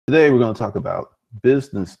Today, we're going to talk about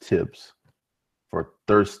business tips for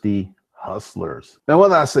thirsty hustlers. Now,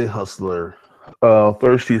 when I say hustler,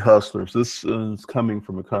 thirsty hustlers, this is coming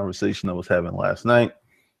from a conversation I was having last night.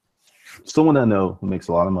 Someone I know who makes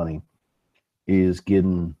a lot of money is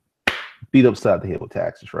getting beat upside the head with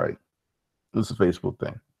taxes, right? This is a Facebook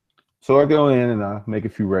thing. So I go in and I make a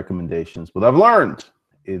few recommendations, but I've learned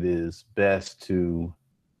it is best to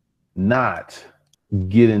not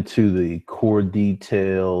get into the core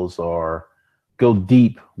details or go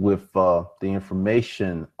deep with the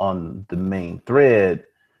information on the main thread.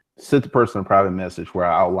 Sent the person a private message where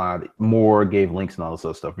I outlined more, gave links and all this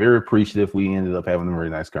other stuff. Very appreciative. We ended up having a very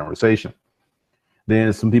nice conversation.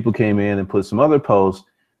 Then some people came in and put some other posts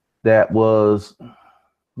that was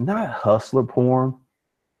not hustler porn.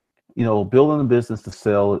 You know, building a business to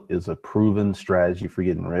sell is a proven strategy for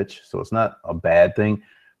getting rich. So it's not a bad thing,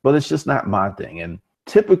 but it's just not my thing. And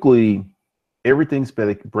typically everything's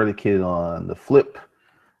predicated on the flip.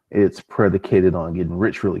 It's predicated on getting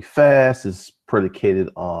rich really fast. It's predicated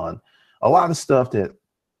on a lot of stuff that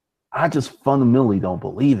I just fundamentally don't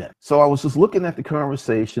believe in. So I was just looking at the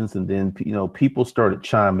conversations, and then, you know, people started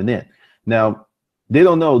chiming in. Now, they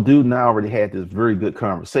don't know, dude and I already had this very good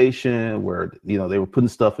conversation where, you know, they were putting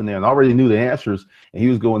stuff in there and already knew the answers. And he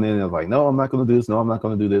was going in and was like, no, I'm not going to do this. No, I'm not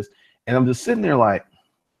going to do this. And I'm just sitting there like,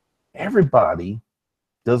 everybody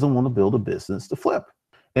doesn't want to build a business to flip.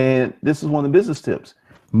 And this is one of the business tips.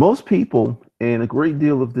 Most people, and a great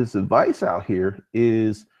deal of this advice out here,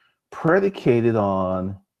 is predicated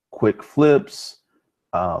on quick flips,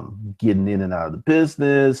 getting in and out of the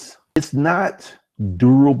business. It's not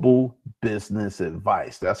durable business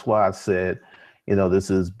advice. That's why I said, you know, this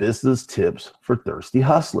is business tips for thirsty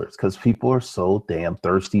hustlers, because people are so damn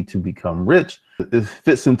thirsty to become rich. It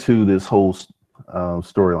fits into this whole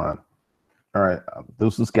storyline. All right,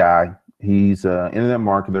 there's this guy. He's an internet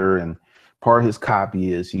marketer, and part of his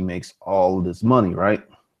copy is he makes all of this money, right?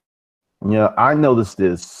 Yeah, I noticed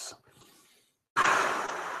this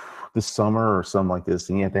summer or something like this,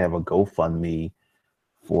 and he had to have a GoFundMe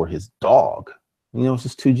for his dog. You know, it's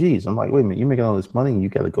just 2 G's. I'm like, wait a minute, you're making all this money and you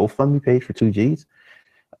got a GoFundMe page for 2 G's?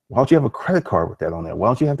 Why don't you have a credit card with that on there? Why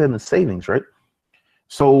don't you have that in the savings, right?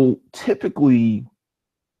 So typically,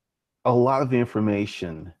 a lot of the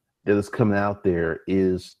information that is coming out there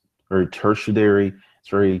is very tertiary. It's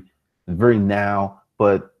very now,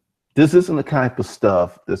 but this isn't the type of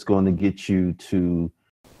stuff that's going to get you to,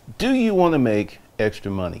 do you want to make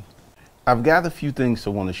extra money? I've got a few things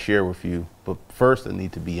I want to share with you, but first I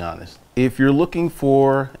need to be honest. If you're looking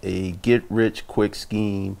for a get rich quick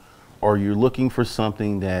scheme, or you're looking for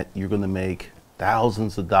something that you're going to make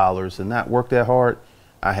thousands of dollars and not work that hard,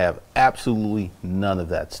 I have absolutely none of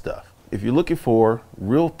that stuff. If you're looking for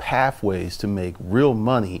real pathways to make real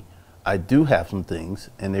money, I do have some things,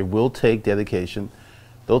 and they will take dedication,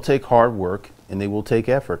 they'll take hard work, and they will take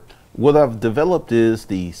effort. What I've developed is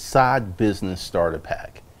the Side Business Starter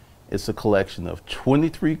Pack. It's a collection of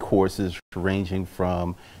 23 courses ranging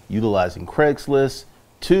from utilizing Craigslist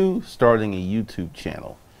to starting a YouTube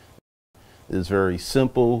channel. It's very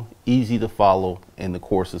simple, easy to follow, and the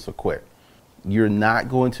courses are quick. You're not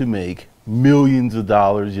going to make millions of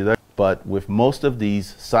dollars, but with most of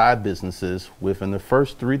these side businesses, within the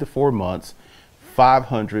first 3 to 4 months,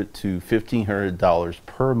 $500 to $1,500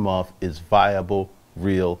 per month is viable,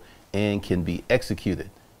 real, and can be executed.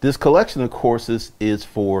 This collection of courses is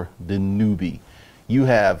for the newbie. You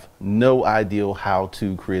have no idea how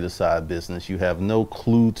to create a side business. You have no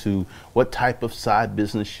clue to what type of side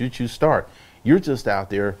business should you start. You're just out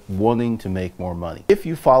there wanting to make more money. If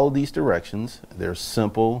you follow these directions, they're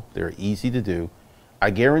simple, they're easy to do. I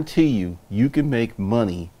guarantee you, you can make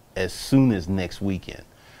money as soon as next weekend.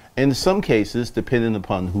 In some cases, depending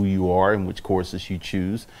upon who you are and which courses you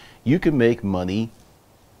choose, you can make money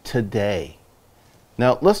today.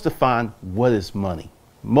 Now, let's define what is money.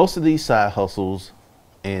 Most of these side hustles,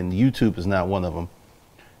 and YouTube is not one of them,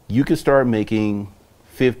 you can start making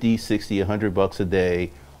 50, 60, 100 bucks a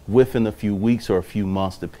day within a few weeks or a few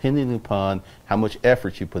months, depending upon how much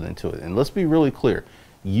effort you put into it. And let's be really clear,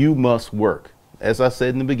 you must work. As I said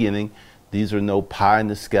in the beginning, these are no pie in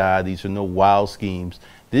the sky. These are no wild schemes.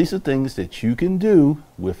 These are things that you can do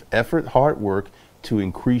with effort, hard work to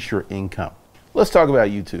increase your income. Let's talk about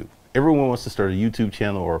YouTube. Everyone wants to start a YouTube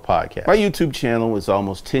channel or a podcast. My YouTube channel is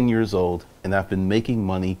almost 10 years old, and I've been making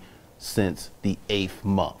money since the 8th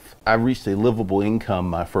month. I reached a livable income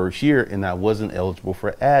my first year, and I wasn't eligible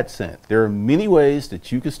for AdSense. There are many ways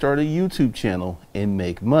that you can start a YouTube channel and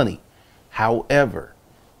make money. However,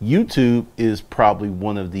 YouTube is probably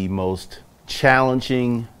one of the most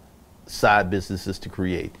challenging side businesses to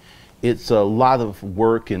create. It's a lot of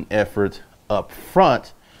work and effort up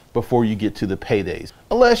front before you get to the paydays,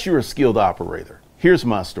 unless you're a skilled operator. Here's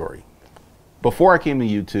my story. Before I came to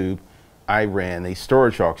YouTube, I ran a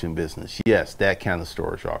storage auction business. Yes, that kind of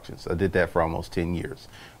storage auctions. I did that for almost 10 years,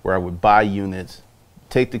 where I would buy units,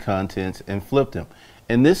 take the contents, and flip them.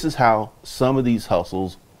 And this is how some of these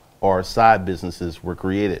hustles or side businesses were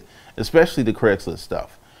created, especially the Craigslist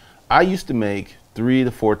stuff. I used to make $3,000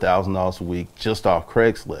 to $4,000 a week just off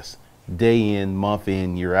Craigslist, day in, month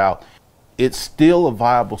in, year out. It's still a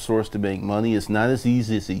viable source to make money. It's not as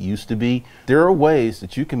easy as it used to be. There are ways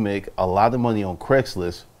that you can make a lot of money on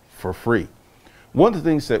Craigslist for free. One of the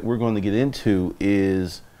things that we're going to get into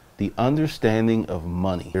is the understanding of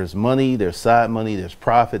money. There's side money, there's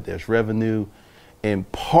profit, there's revenue.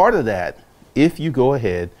 And part of that, if you go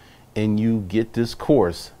ahead and you get this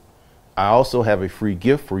course, I also have a free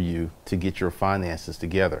gift for you to get your finances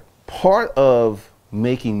together. Part of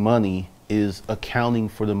making money is accounting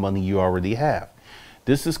for the money you already have.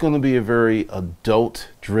 This is going to be a very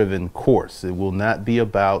adult-driven course. It will not be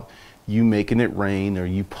about you making it rain or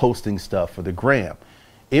you posting stuff for the gram.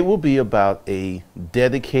 It will be about a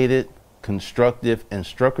dedicated, constructive, and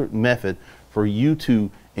structured method for you to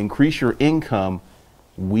increase your income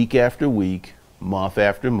week after week, month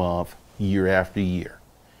after month, year after year.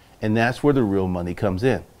 And that's where the real money comes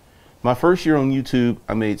in. My first year on YouTube,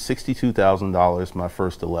 I made $62,000 my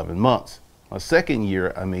first 11 months. My second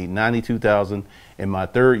year, I made $92,000. And my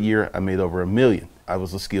third year, I made over $1 million. I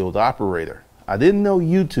was a skilled operator. I didn't know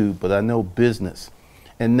YouTube, but I know business.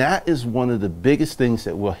 And that is one of the biggest things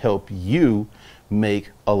that will help you make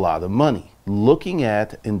a lot of money. Looking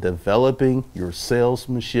at and developing your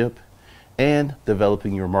salesmanship and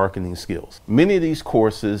developing your marketing skills. Many of these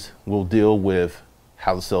courses will deal with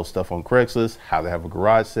how to sell stuff on Craigslist, how to have a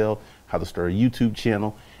garage sale, how to start a YouTube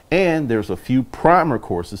channel. And there's a few primer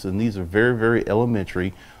courses, and these are very, very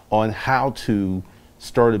elementary, on how to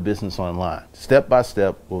start a business online. Step by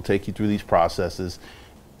step, we'll take you through these processes.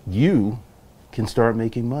 You can start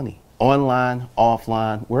making money online,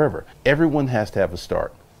 offline, wherever. Everyone has to have a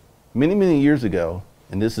start. Many, many years ago,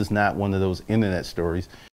 and this is not one of those internet stories,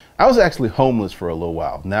 I was actually homeless for a little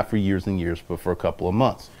while, not for years and years, but for a couple of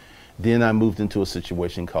months. Then I moved into a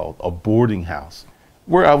situation called a boarding house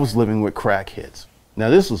where I was living with crackheads. Now,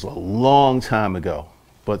 this was a long time ago,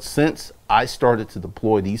 but since I started to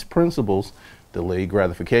deploy these principles, delayed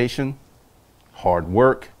gratification, hard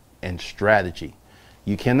work, and strategy.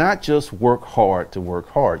 You cannot just work hard to work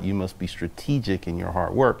hard. You must be strategic in your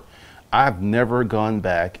hard work. I've never gone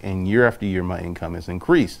back, and year after year, my income has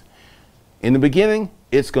increased. In the beginning,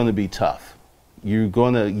 it's going to be tough. You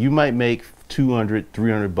might make 200,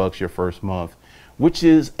 300 bucks your first month, which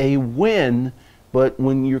is a win. But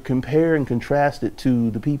when you compare and contrast it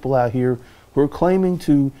to the people out here who are claiming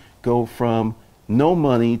to go from no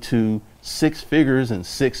money to 6 figures in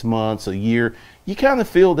 6 months, a year, you kind of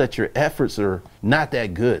feel that your efforts are not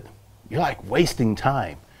that good. You're like wasting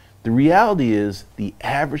time. The reality is the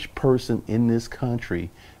average person in this country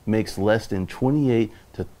makes less than $28,000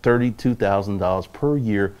 to $32,000 per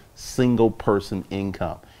year, single person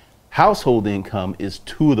income. Household income is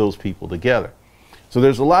 2 of those people together. So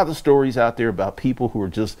there's a lot of stories out there about people who are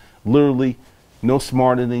just literally no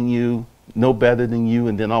smarter than you, no better than you,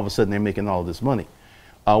 and then all of a sudden they're making all this money.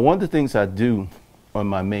 One of the things I do on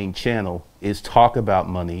my main channel is talk about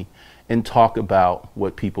money and talk about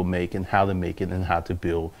what people make and how to make it and how to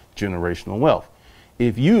build generational wealth.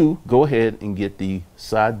 If you go ahead and get the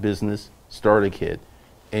side business starter kit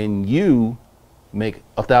and you make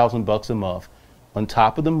 $1,000 a month on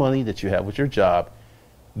top of the money that you have with your job,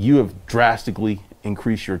 you have drastically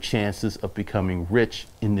increased your chances of becoming rich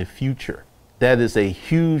in the future. That is a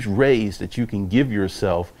huge raise that you can give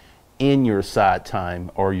yourself in your side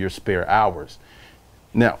time or your spare hours.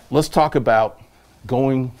 Now, let's talk about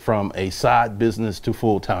going from a side business to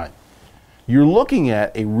full time. You're looking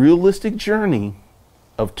at a realistic journey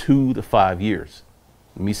of 2 to 5 years.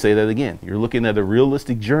 Let me say that again. You're looking at a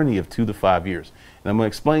realistic journey of 2 to 5 years. And I'm going to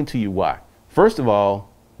explain to you why. First of all,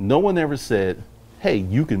 no one ever said, hey,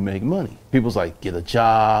 you can make money. People's like, get a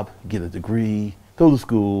job, get a degree, go to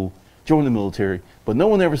school, join the military. But no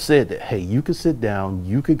one ever said that, hey, you could sit down,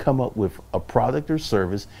 you could come up with a product or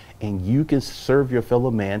service, and you can serve your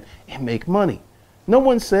fellow man and make money. No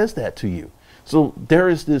one says that to you. So there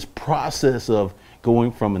is this process of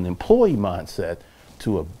going from an employee mindset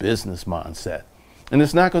to a business mindset. And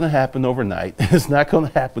it's not going to happen overnight. It's not going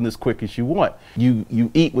to happen as quick as you want.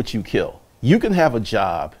 You eat what you kill. You can have a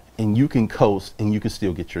job and you can coast and you can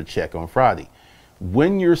still get your check on Friday.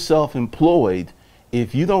 When you're self-employed,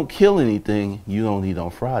 if you don't kill anything, you don't eat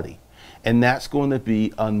on Friday. And that's going to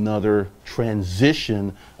be another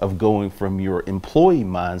transition of going from your employee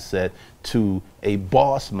mindset to a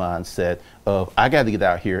boss mindset of, I got to get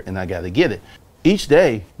out here and I got to get it. Each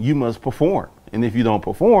day you must perform. And if you don't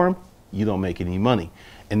perform, you don't make any money.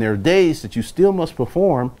 And there are days that you still must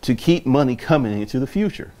perform to keep money coming into the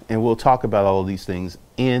future. And we'll talk about all of these things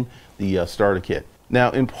in the starter kit.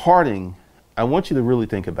 Now, in parting, I want you to really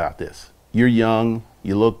think about this. You're young,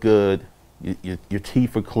 you look good, your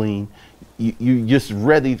teeth are clean, you're just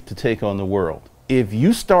ready to take on the world. If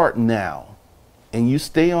you start now and you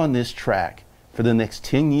stay on this track for the next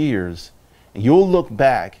 10 years, you'll look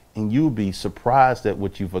back and you'll be surprised at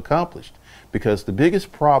what you've accomplished. Because the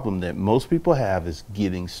biggest problem that most people have is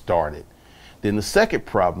getting started. Then the second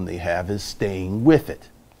problem they have is staying with it.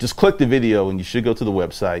 Just click the video and you should go to the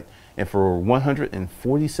website. And for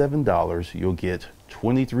 $147, you'll get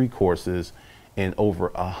 23 courses and over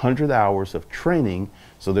 100 hours of training.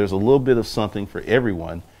 So there's a little bit of something for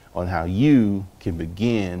everyone on how you can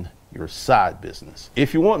begin your side business.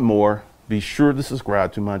 If you want more, be sure to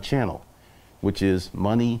subscribe to my channel, which is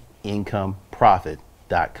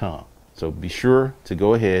moneyincomeprofit.com. So be sure to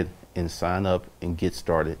go ahead and sign up and get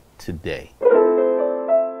started today.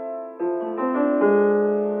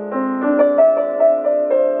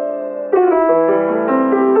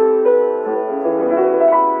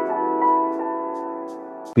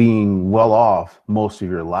 Being well off most of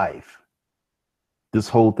your life. This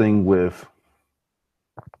whole thing with,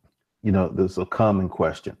 there's a common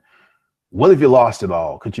question. What if you lost it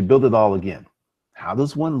all? Could you build it all again? How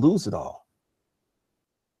does one lose it all?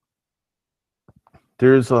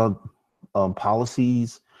 There's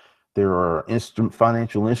policies, there are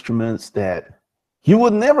financial instruments that you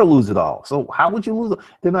would never lose it all. So how would you lose it?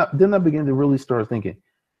 Then I begin to really start thinking,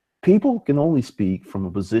 people can only speak from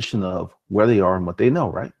a position of where they are and what they know,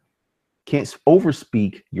 right? Can't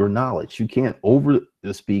overspeak your knowledge. You can't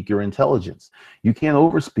overspeak your intelligence. You can't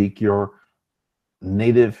overspeak your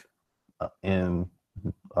native and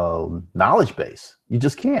knowledge base. You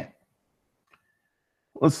just can't.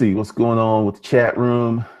 Let's see what's going on with the chat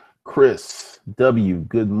room. Chris W,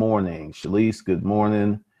 good morning. Shalise, good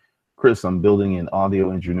morning. Chris, I'm building an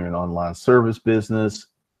audio engineering online service business.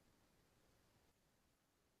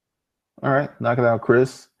 All right, knock it out,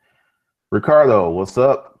 Chris. Ricardo, what's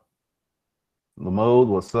up? Lamode,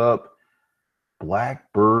 what's up?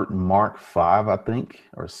 Blackbird Mark 5, I think,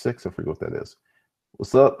 or 6, I forget what that is.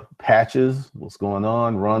 What's up? Patches, what's going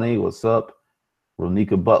on? Ronnie, what's up?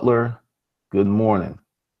 Ronika Butler, good morning.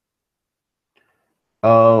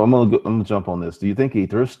 I'm gonna jump on this. Do you think a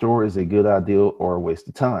thrift store is a good idea or a waste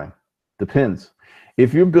of time? Depends.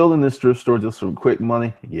 If you're building this thrift store just for quick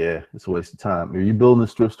money, yeah, it's a waste of time. If you're building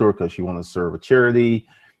this thrift store because you want to serve a charity,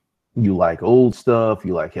 you like old stuff,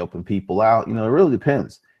 you like helping people out, it really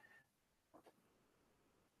depends.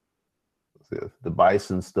 The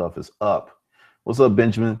Bison stuff is up. What's up,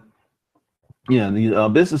 Benjamin? Yeah, the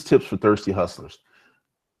business tips for thirsty hustlers.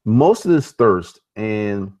 Most of this thirst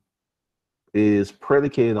is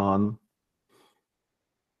predicated on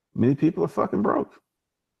many people are fucking broke.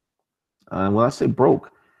 And when I say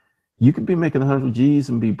broke, you could be making 100 G's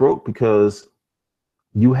and be broke because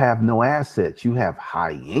you have no assets. You have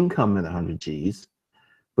high income in 100 G's,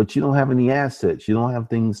 but you don't have any assets. You don't have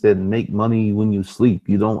things that make money when you sleep.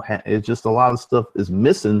 You don't have, it's just a lot of stuff is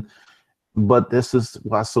missing, but this is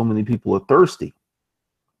why so many people are thirsty.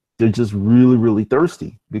 They're just really, really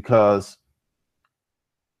thirsty because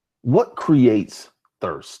what creates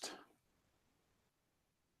thirst?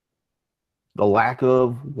 The lack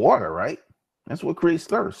of water, right? That's what creates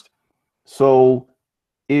thirst. So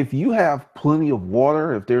if you have plenty of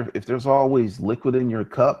water, if there's always liquid in your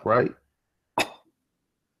cup, right?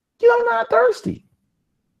 You're not thirsty.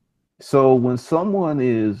 So when someone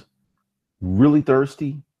is really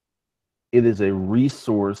thirsty, it is a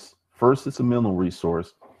resource. First, it's a mental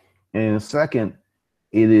resource. And second,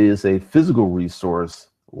 it is a physical resource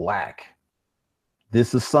lack.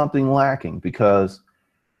 This is something lacking because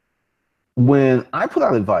when I put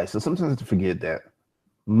out advice, and sometimes I forget that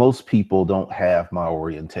most people don't have my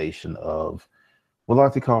orientation of what I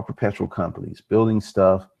like to call perpetual companies, building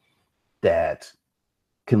stuff that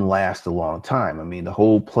can last a long time. I mean, the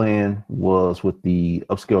whole plan was with the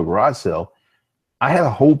upscale garage sale. I had a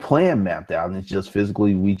whole plan mapped out, and it's just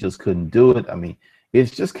physically, we just couldn't do it. I mean,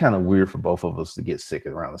 it's just kind of weird for both of us to get sick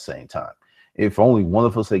around the same time. If only one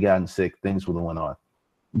of us had gotten sick, things would have went on.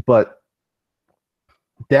 But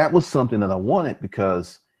that was something that I wanted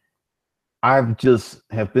because I've just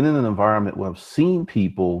have been in an environment where I've seen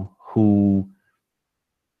people who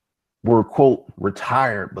were, quote,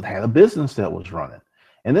 retired, but had a business that was running.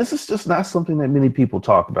 And this is just not something that many people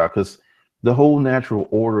talk about because The whole natural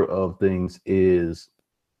order of things is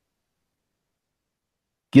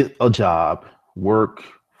get a job, work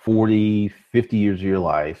 40, 50 years of your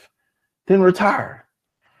life, then retire.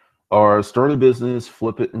 Or start a business,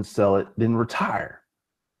 flip it and sell it, then retire.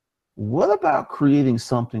 What about creating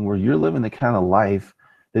something where you're living the kind of life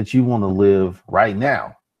that you want to live right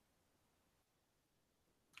now?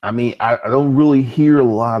 I mean, I don't really hear a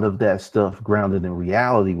lot of that stuff grounded in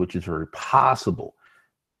reality, which is very possible.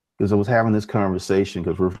 Because I was having this conversation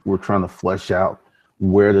because we're trying to flesh out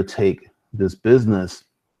where to take this business.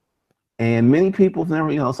 And many people have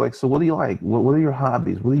never, it's like, so what do you like? What are your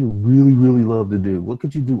hobbies? What do you really, really love to do? What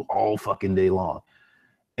could you do all fucking day long?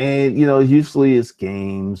 And, usually it's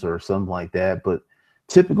games or something like that. But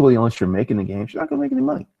typically, unless you're making the games, you're not going to make any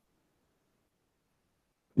money.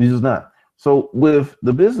 You're just not. So with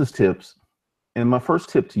the business tips, and my first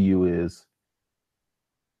tip to you is,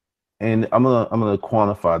 and I'm gonna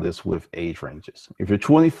quantify this with age ranges. If you're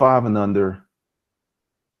 25 and under,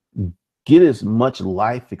 get as much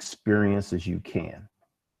life experience as you can,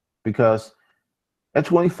 because at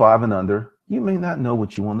 25 and under, you may not know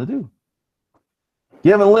what you want to do.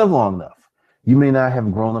 You haven't lived long enough. You may not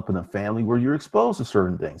have grown up in a family where you're exposed to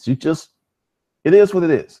certain things. It is what it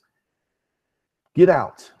is. Get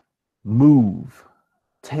out, move,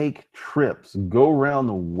 take trips, go around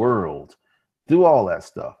the world, do all that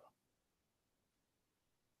stuff.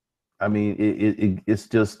 I mean, it's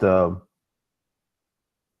just the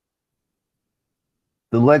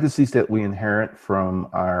legacies that we inherit from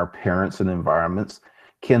our parents and environments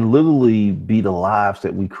can literally be the lives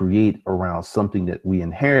that we create around something that we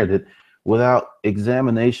inherited without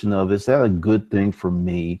examination of, is that a good thing for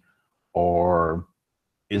me, or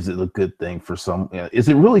is it a good thing for some? Is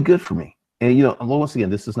it really good for me? And, once again,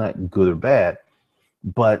 this is not good or bad,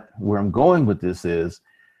 but where I'm going with this is,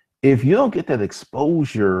 if you don't get that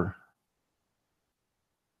exposure,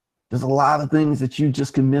 there's a lot of things that you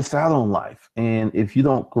just can miss out on life. And if you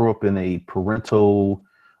don't grow up in a parental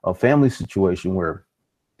family situation where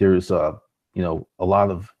there's a lot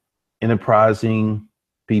of enterprising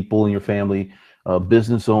people in your family,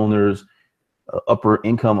 business owners, upper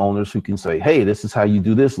income owners who can say, hey, this is how you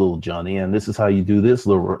do this, little Johnny, and this is how you do this,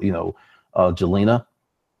 little, Jelena.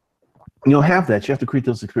 You don't have that. You have to create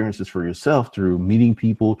those experiences for yourself through meeting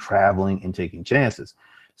people, traveling, and taking chances.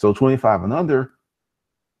 So 25 and under,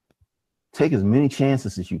 take as many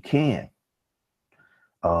chances as you can.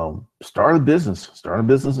 Start a business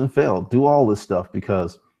and fail. Do all this stuff,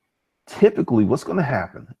 because typically what's going to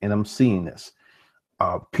happen, and I'm seeing this,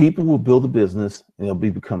 people will build a business and they'll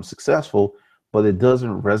become successful, but it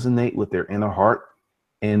doesn't resonate with their inner heart,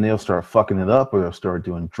 and they'll start fucking it up, or they'll start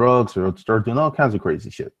doing drugs, or they'll start doing all kinds of crazy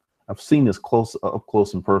shit. I've seen this up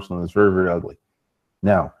close and personal. It's very, very ugly.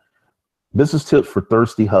 Now, business tips for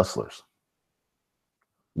thirsty hustlers.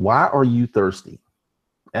 Why are you thirsty?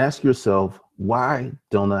 Ask yourself, why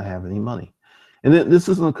don't I have any money? And then, this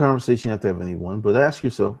isn't a conversation you have to have with anyone, but ask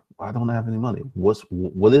yourself, why don't I have any money? What's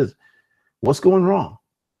going wrong?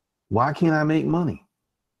 Why can't I make money?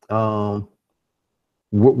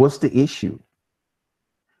 What's the issue?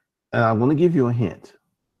 And I want to give you a hint.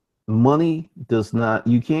 Money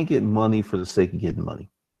you can't get money for the sake of getting money.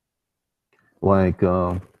 Like,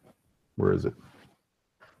 where is it?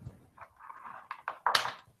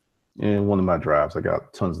 In one of my drives, I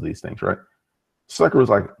got tons of these things, right? Sucker was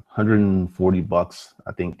like $140,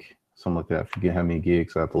 I think, something like that. I forget how many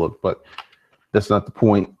gigs, I have to look, but that's not the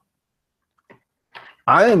point.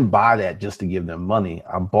 I didn't buy that just to give them money.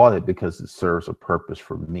 I bought it because it serves a purpose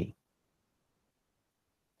for me.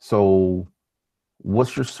 So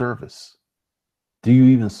what's your service? Do you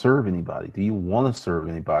even serve anybody? Do you want to serve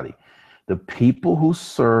anybody? The people who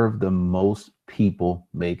serve the most people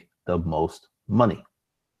make the most money.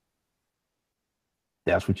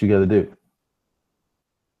 That's what you got to do.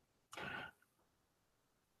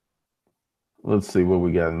 Let's see what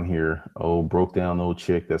we got in here. Oh, broke down old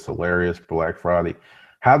chick. That's hilarious. Black Friday.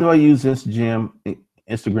 How do I use Instagram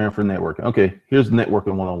for networking? Okay, here's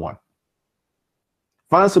networking 101.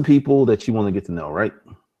 Find some people that you want to get to know, right?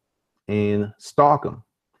 And stalk them.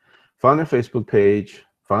 Find their Facebook page,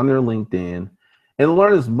 find their LinkedIn, and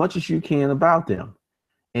learn as much as you can about them.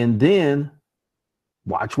 And then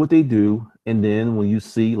watch what they do. And then when you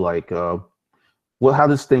see, like, how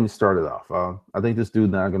this thing started off. I think this dude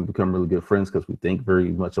and I are going to become really good friends because we think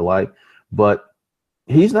very much alike. But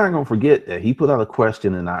he's not going to forget that he put out a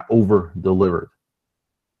question and I over-delivered.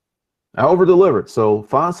 So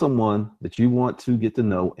find someone that you want to get to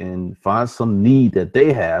know and find some need that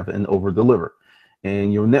they have and over-deliver.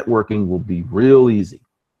 And your networking will be real easy.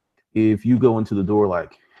 If you go into the door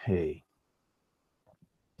like, hey,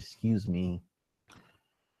 Excuse me.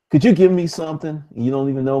 Could you give me something? You don't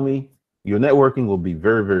even know me. Your networking will be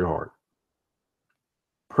very, very hard.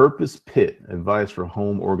 Purpose Pit, advice for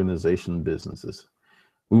home organization businesses.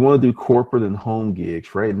 We want to do corporate and home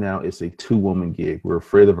gigs. Right now, it's a 2-woman gig. We're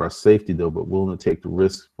afraid of our safety, though, but willing to take the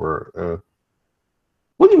risk for.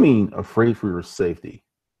 What do you mean, afraid for your safety?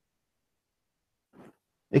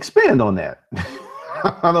 Expand on that.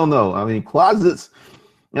 I don't know. I mean, closets.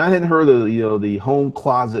 I hadn't heard of the home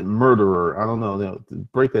closet murderer. I don't know.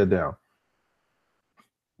 Break that down.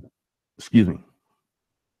 Excuse me.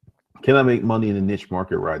 Can I make money in the niche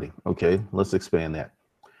market writing? Okay, let's expand that.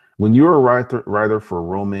 When you're a writer for a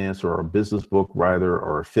romance or a business book writer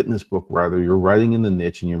or a fitness book writer, you're writing in the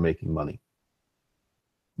niche and you're making money.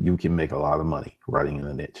 You can make a lot of money writing in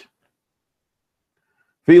the niche.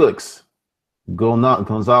 Felix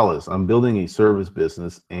Gonzalez, I'm building a service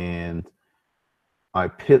business and I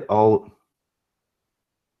pit all.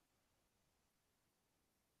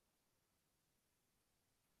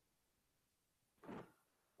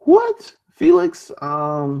 What, Felix?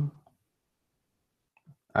 I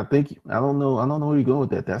don't know where you're going with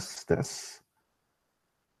that. That's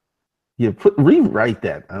yeah. Rewrite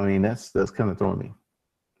that. I mean, that's kind of throwing me.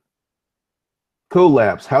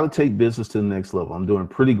 Collapse, how to take business to the next level. I'm doing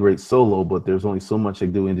pretty great solo, but there's only so much I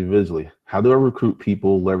do individually. How do I recruit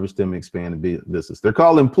people, leverage them, expand the business? They're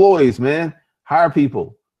called employees, man. Hire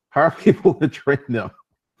people and train them.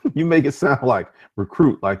 You make it sound like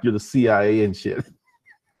recruit, like you're the CIA and shit.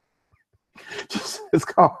 It's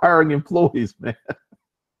called hiring employees, man.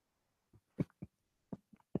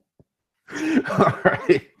 All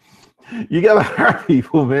right. You gotta hire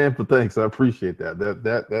people, man. But thanks, I appreciate that.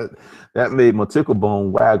 That made my tickle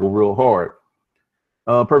bone waggle real hard.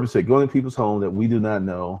 Purpose Fit, going to people's home that we do not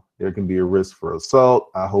know. There can be a risk for assault.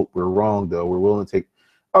 I hope we're wrong, though. We're willing to take.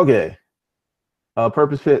 Okay.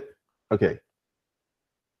 Purpose Fit. Okay.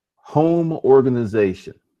 Home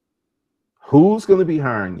organization. Who's going to be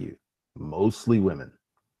hiring you? Mostly women.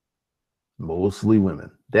 Mostly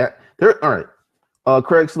women. They're all right.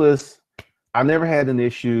 Craigslist. I never had an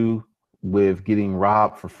issue with getting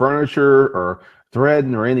robbed for furniture or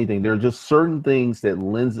threatened or anything. There are just certain things that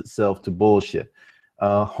lends itself to bullshit.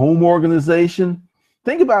 Home organization.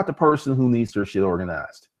 Think about the person who needs their shit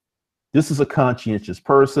organized. This is a conscientious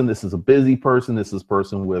person. This is a busy person. This is a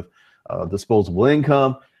person with disposable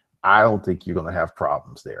income. I don't think you're going to have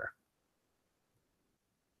problems there.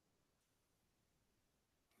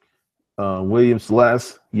 William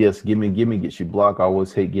Celeste, yes, give me, get you blocked. I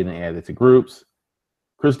always hate getting added to groups.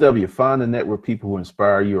 Chris W, find a network people who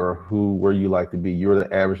inspire you or where you like to be. You're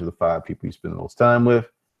the average of the 5 people you spend the most time with.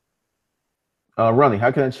 Ronnie,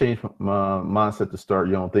 how can I change my mindset to start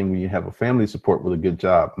your own thing when you have a family support with a good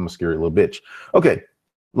job? I'm a scary little bitch. Okay,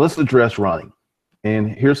 let's address Ronnie.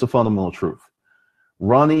 And here's the fundamental truth.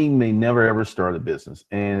 Ronnie may never ever start a business.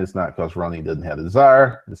 And it's not because Ronnie doesn't have the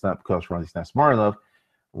desire. It's not because Ronnie's not smart enough.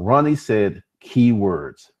 Ronnie said key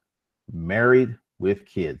words: married with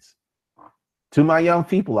kids. To my young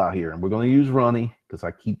people out here, and we're going to use Ronnie because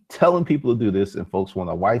I keep telling people to do this, and folks want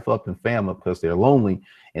to wife up and fam up because they're lonely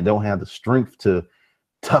and don't have the strength to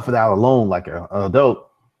tough it out alone like an adult.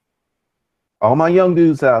 All my young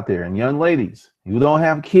dudes out there and young ladies who don't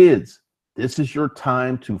have kids, this is your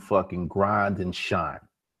time to fucking grind and shine.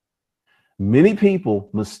 Many people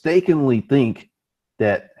mistakenly think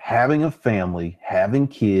that having a family, having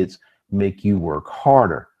kids make you work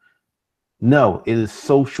harder. No, it is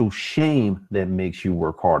social shame that makes you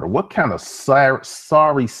work harder. What kind of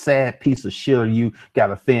sorry, sad piece of shit are you? Got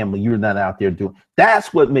a family, you're not out there doing.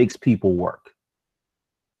 That's what makes people work.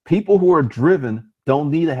 People who are driven don't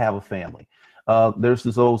need to have a family. There's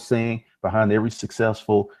this old saying, behind every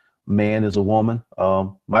successful man is a woman.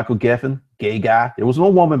 Michael Geffen, gay guy, there was no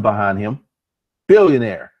woman behind him.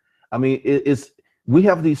 Billionaire. I mean, we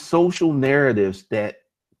have these social narratives that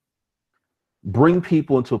bring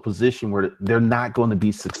people into a position where they're not going to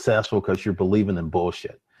be successful because you're believing in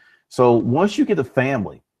bullshit. So once you get a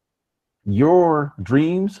family, your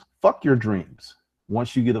dreams, fuck your dreams.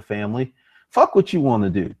 Once you get a family, fuck what you want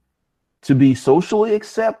to do. To be socially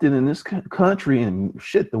accepted in this country and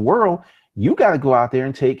shit, the world, you got to go out there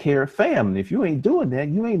and take care of fam. And if you ain't doing that,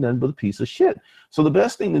 you ain't nothing but a piece of shit. So the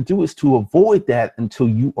best thing to do is to avoid that until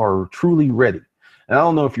you are truly ready. And I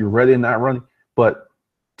don't know if you're ready or not ready, but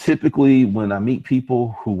typically when I meet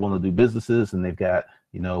people who want to do businesses and they've got,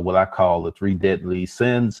 what I call the 3 deadly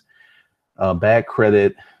sins, bad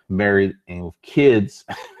credit, married, and with kids,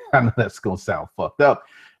 I know that's going to sound fucked up,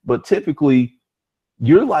 but typically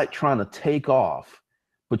you're like trying to take off,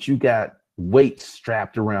 but you got weights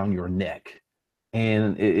strapped around your neck.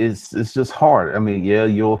 And it's just hard. I mean, yeah,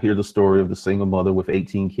 you'll hear the story of the single mother with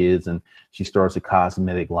 18 kids and she starts a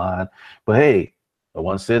cosmetic line. But hey, no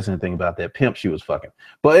one says anything about that pimp she was fucking.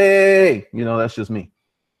 But hey, you know, that's just me.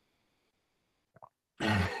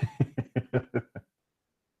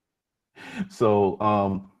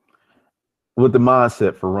 So with the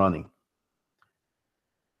mindset for running,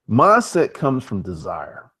 mindset comes from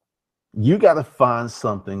desire. You got to find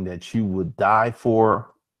something that you would die for.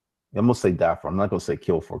 I'm gonna say die for. I'm not gonna say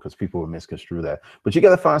kill for because people would misconstrue that. But you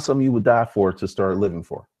got to find something you would die for to start living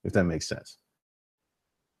for, if that makes sense.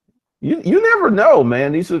 You never know,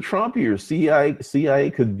 man. These are Trump years. CIA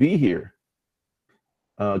could be here.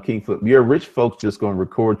 King Flip, your rich folks just gonna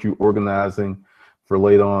record you organizing for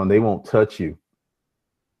later on. They won't touch you.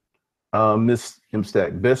 Miss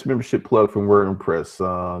Imstack, best membership plug from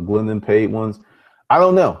WordPress. Glendon paid ones. I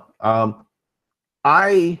don't know.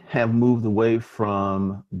 I have moved away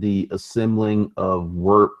from the assembling of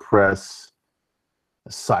WordPress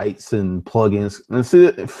sites and plugins. And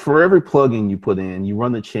see, for every plugin you put in, you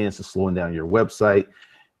run the chance of slowing down your website.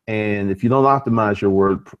 And if you don't optimize your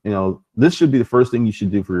word, you know, this should be the first thing you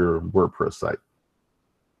should do for your WordPress site.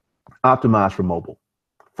 Optimize for mobile.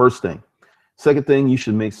 First thing. Second thing, you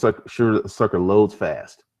should make sure the sucker loads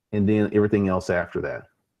fast. And then everything else after that.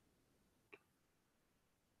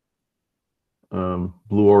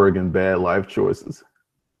 Blue Oregon, bad life choices.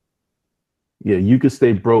 Yeah, you could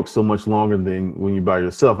stay broke so much longer than when you're by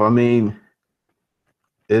yourself. I mean,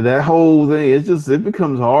 that whole thing, it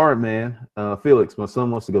becomes hard, man. Felix, my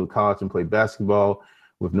son wants to go to college and play basketball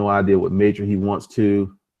with no idea what major he wants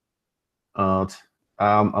to.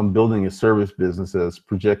 I'm building a service business that's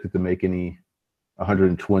projected to make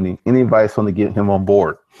 120. Any advice on to get him on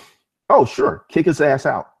board? Oh, sure. Kick his ass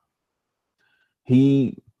out.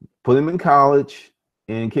 He put him in college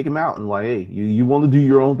and kick him out and like, hey, you want to do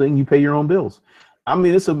your own thing, you pay your own bills. I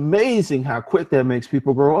mean, it's amazing how quick that makes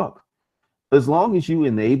people grow up. As long as you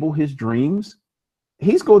enable his dreams,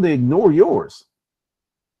 he's going to ignore yours.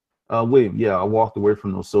 William, yeah, I walked away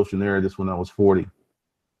from those social narratives when I was 40.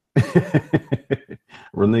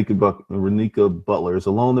 Renika Butler, is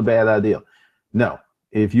a loan a bad idea? No.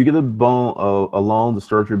 If you get a loan to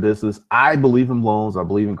start your business, I believe in loans. I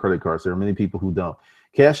believe in credit cards. There are many people who don't.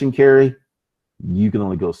 Cash and carry, you can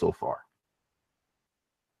only go so far.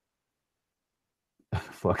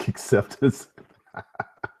 Fuck acceptance.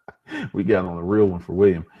 We got on a real one for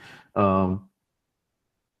William.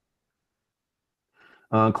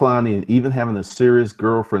 Kalani, and even having a serious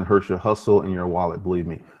girlfriend hurts your hustle and your wallet, believe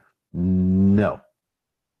me. No.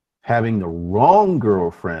 Having the wrong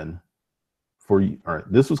girlfriend for you. All right,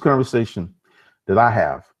 this was conversation that I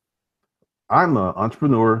have. I'm an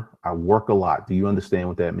entrepreneur. I work a lot. Do you understand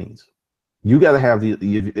what that means? You got to have you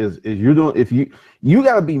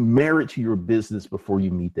got to be married to your business before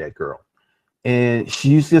you meet that girl. And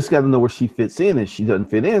she's just got to know where she fits in, and she doesn't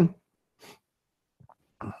fit in.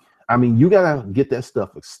 I mean, you got to get that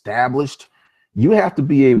stuff established. You have to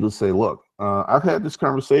be able to say, look, I've had this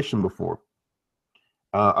conversation before.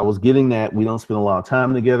 I was getting that we don't spend a lot of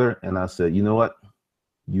time together. And I said, you know what?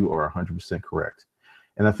 You are 100% correct.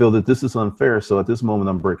 And I feel that this is unfair. So at this moment,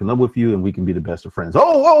 I'm breaking up with you and we can be the best of friends.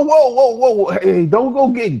 Oh, whoa, whoa, whoa, whoa. Hey, don't go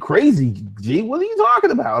getting crazy, G. What are you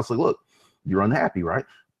talking about? I was like, look, you're unhappy, right?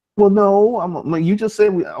 Well, no, I'm like, you just said,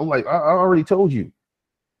 I'm like, I already told you.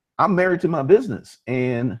 I'm married to my business,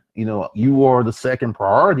 and you know, you are the second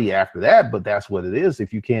priority after that, but that's what it is.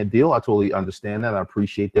 If you can't deal, I totally understand that. I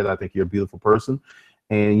appreciate that. I think you're a beautiful person.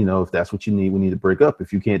 And you know, if that's what you need, we need to break up.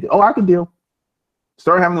 If you can't, I can deal.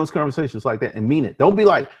 Start having those conversations like that and mean it. Don't be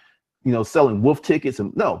like, you know, selling wolf tickets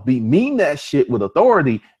and mean that shit with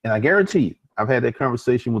authority. And I guarantee you, I've had that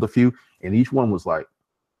conversation with a few, and each one was like,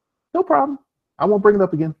 no problem. I won't bring it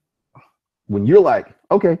up again. When you're like,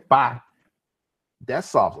 okay, bye. That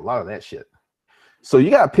solves a lot of that shit. So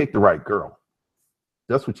you got to pick the right girl.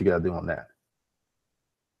 That's what you got to do on that.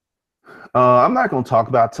 I'm not going to talk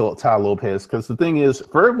about Tai Lopez because the thing is,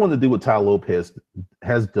 for everyone to do what Tai Lopez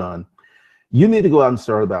has done, you need to go out and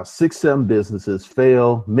start about 6-7 businesses,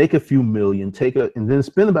 fail, make a few million, and then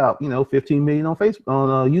spend about 15 million on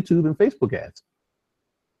YouTube and Facebook ads.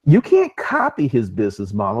 You can't copy his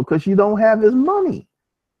business model because you don't have his money.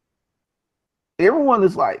 Everyone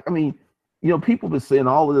is like, I mean, people have been saying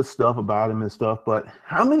all of this stuff about him and stuff, but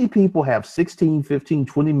how many people have 16, 15,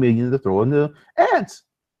 20 million to throw into ads?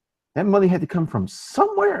 That money had to come from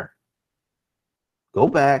somewhere. Go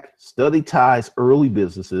back, study Ty's early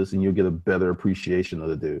businesses, and you'll get a better appreciation of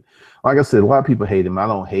the dude. Like I said, a lot of people hate him. I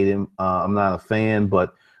don't hate him. I'm not a fan,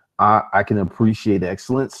 but I can appreciate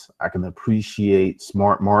excellence. I can appreciate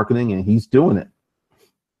smart marketing, and he's doing it.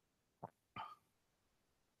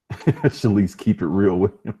 Should at least keep it real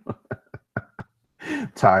with him.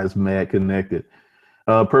 Ty is mad connected.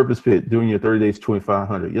 Purpose Pit, during your 30 days,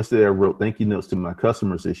 2,500. Yesterday, I wrote thank you notes to my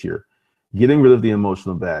customers this year. Getting rid of the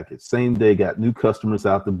emotional baggage. Same day, got new customers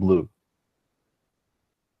out the blue.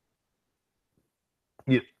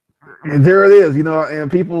 Yeah, there it is,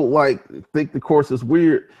 and people like think the course is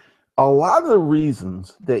weird. A lot of the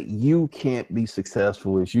reasons that you can't be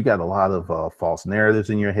successful is you got a lot of false narratives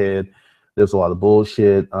in your head. There's a lot of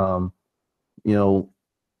bullshit. I've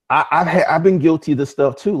been guilty of this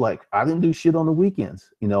stuff too. Like, I didn't do shit on the weekends.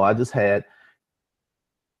 I just had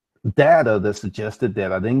data that suggested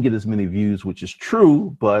that I didn't get as many views, which is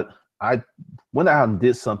true, but I went out and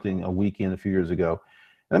did something a weekend a few years ago,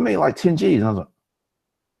 and I made like 10 G's. And I was like,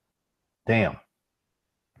 damn,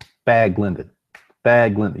 bad Glendon.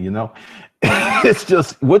 It's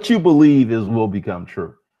just what you believe will become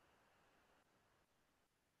true.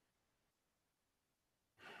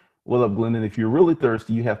 What up, Glendon? If you're really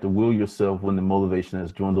thirsty, you have to will yourself when the motivation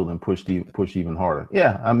has dwindled and push even harder.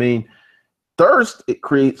 Yeah, I mean, thirst, it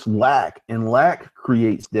creates lack, and lack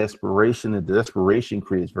creates desperation, and desperation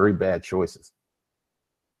creates very bad choices.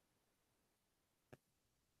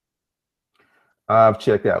 I've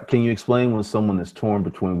checked out. Can you explain when someone is torn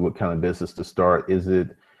between what kind of business to start? Is it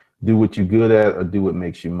do what you're good at or do what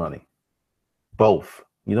makes you money? Both.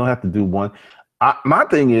 You don't have to do one. My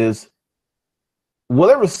thing is,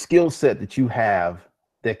 whatever skill set that you have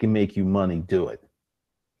that can make you money, do it.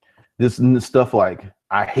 This stuff like,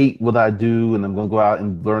 I hate what I do and I'm going to go out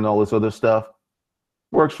and learn all this other stuff,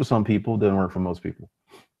 works for some people, doesn't work for most people.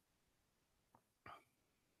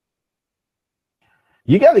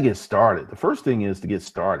 You got to get started. The first thing is to get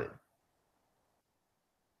started.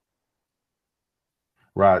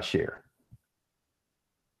 Ride share.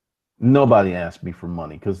 Nobody asks me for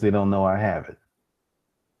money because they don't know I have it.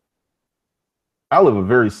 I live a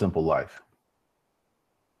very simple life.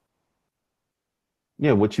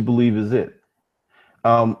 Yeah, what you believe is it.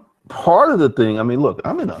 Part of the thing, I mean, look,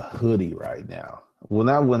 I'm in a hoodie right now. When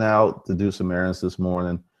I went out to do some errands this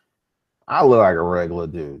morning, I look like a regular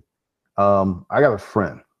dude. I got a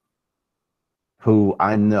friend who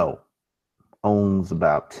I know owns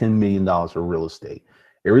about $10 million of real estate.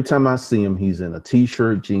 Every time I see him, he's in a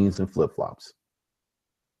t-shirt, jeans, and flip-flops.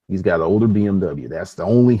 He's got an older BMW. That's the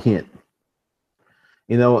only hint.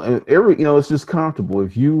 It's just comfortable.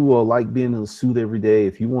 If you like being in a suit every day,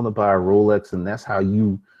 if you want to buy a Rolex and that's how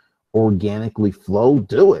you organically flow,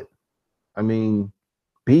 do it. I mean,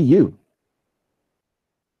 be you.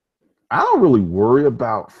 I don't really worry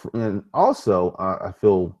about, and also I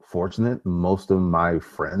feel fortunate. Most of my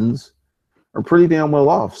friends are pretty damn well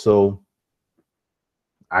off. So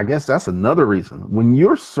I guess that's another reason. When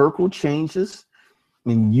your circle changes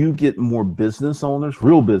and you get more business owners,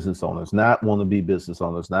 real business owners, not wannabe business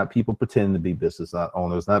owners, not people pretending to be business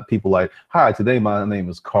owners, not people like, hi, today my name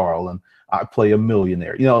is Carl and I play a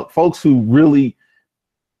millionaire. Folks who really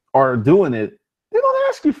are doing it, they don't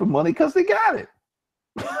ask you for money because they got it.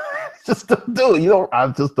 Just don't do it. I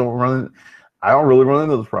don't really run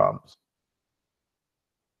into those problems.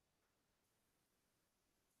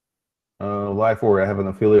 Life Warrior, I have an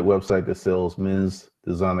affiliate website that sells men's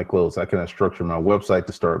designer clothes. How can I structure my website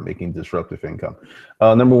to start making disruptive income?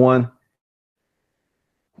 Number one,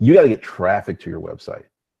 you got to get traffic to your website.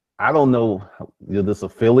 I don't know this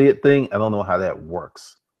affiliate thing. I don't know how that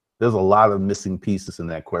works. There's a lot of missing pieces in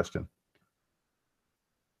that question.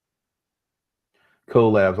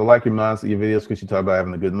 Collabs, I like your mindset, your videos, because you talk about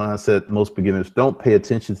having a good mindset. Most beginners don't pay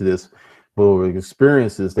attention to this, but with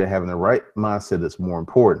experiences, they're having the right mindset that's more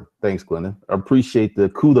important. Thanks, Glendon. I appreciate the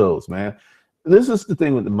kudos, man. This is the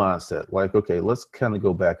thing with the mindset. Like, okay, let's kind of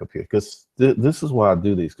go back up here, because this is why I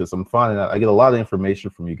do these, because I'm finding out I get a lot of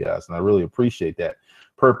information from you guys, and I really appreciate that.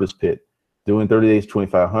 Purpose Pit, doing 30 days,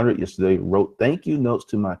 2,500. Yesterday, wrote thank you notes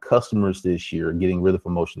to my customers this year, getting rid of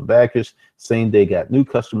emotional baggage. Same day, got new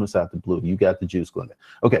customers out the blue. You got the juice, Glendon.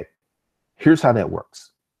 Okay, here's how that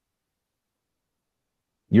works.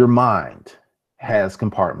 Your mind has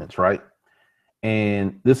compartments, right?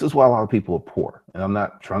 And this is why a lot of people are poor. And I'm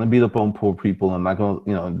not trying to beat up on poor people. I'm not going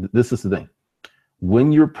to, this is the thing.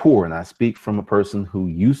 When you're poor, and I speak from a person who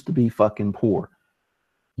used to be fucking poor,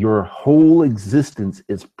 your whole existence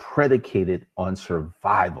is predicated on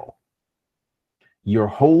survival. Your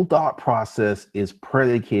whole thought process is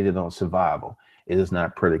predicated on survival. It is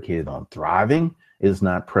not predicated on thriving. It is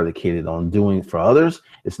not predicated on doing for others.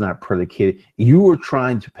 It's not predicated. You are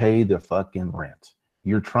trying to pay the fucking rent.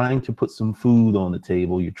 You're trying to put some food on the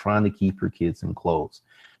table. You're trying to keep your kids in clothes.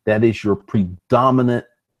 That is your predominant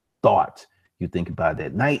thought. You think about it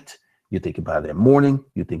at night. You think about it at morning.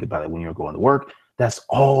 You think about it when you're going to work. That's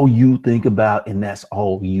all you think about, and that's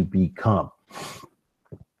all you become.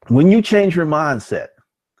 When you change your mindset,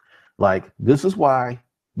 like, this is why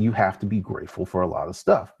you have to be grateful for a lot of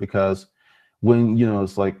stuff, because when,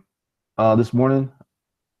 it's like, this morning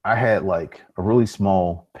I had like a really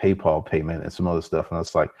small PayPal payment and some other stuff, and I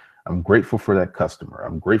was like, I'm grateful for that customer.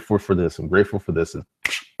 I'm grateful for this. I'm grateful for this. And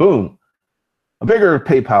boom, a bigger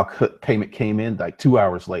PayPal payment came in like 2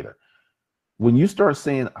 hours later. When you start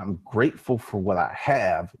saying, I'm grateful for what I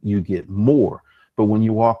have, you get more. But when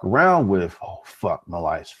you walk around with, oh, fuck, my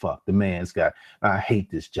life's fucked. The man's got, I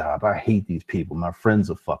hate this job. I hate these people. My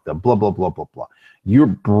friends are fucked up, blah, blah, blah, blah, blah. You're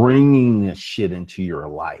bringing this shit into your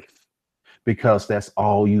life because that's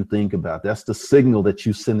all you think about. That's the signal that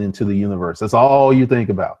you send into the universe. That's all you think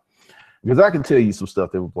about. Because I can tell you some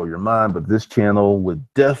stuff that will blow your mind, but this channel would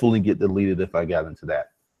definitely get deleted if I got into that.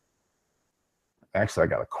 Actually, I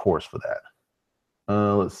got a course for that.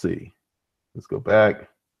 Let's see. Let's go back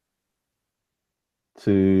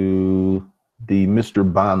to the Mr.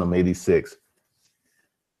 Bonham 86.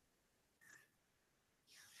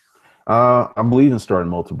 I believe in starting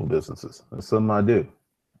multiple businesses. That's something I do.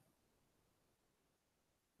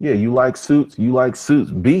 Yeah, you like suits. You like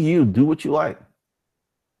suits. Be you. Do what you like.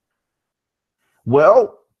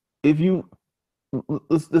 Well, if you,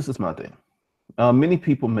 this is my thing. Many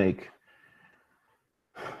people make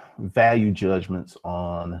value judgments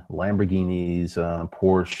on Lamborghinis,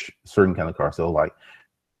 Porsche, certain kind of cars. So like,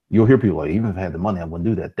 you'll hear people like, even if I had the money, I wouldn't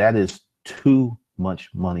do that. That is too much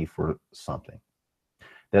money for something.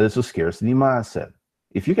 That is a scarcity mindset.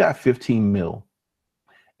 If you got 15 mil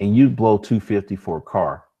and you blow 250 for a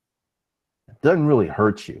car, it doesn't really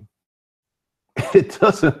hurt you. It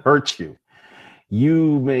doesn't hurt you.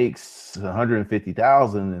 You make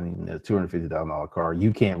 150,000 in a $250,000 car.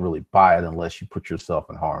 You can't really buy it unless you put yourself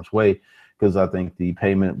in harm's way, because I think the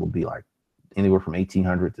payment will be like anywhere from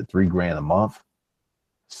 $1,800 to $3,000 a month.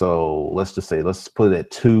 So let's just say, let's put it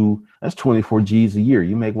at 2. That's 24 G's a year.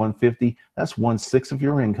 You make 150. That's 1/6 of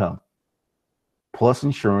your income, plus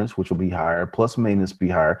insurance, which will be higher, plus maintenance be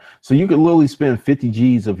higher. So you could literally spend 50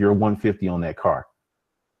 G's of your 150 on that car.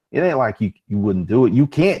 It ain't like you wouldn't do it. You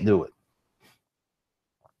can't do it.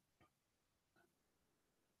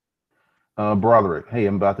 Broderick, hey,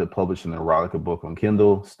 I'm about to publish an erotica book on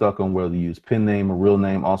Kindle. Stuck on whether to use pen name or real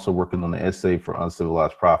name. Also working on the essay for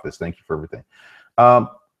Uncivilized Prophets. Thank you for everything.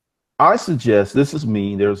 I suggest, this is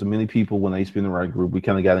me. There's many people when I used to be in the right group, we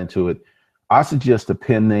kind of got into it. I suggest a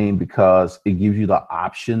pen name because it gives you the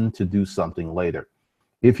option to do something later.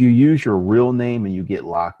 If you use your real name and you get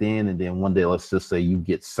locked in, and then one day, let's just say you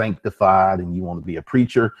get sanctified and you want to be a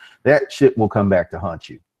preacher, that shit will come back to haunt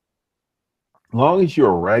you. As long as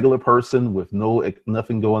you're a regular person with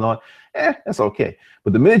nothing going on, that's okay.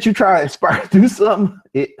 But the minute you try to aspire to do something,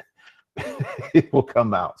 it will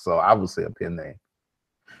come out. So I would say a pen name.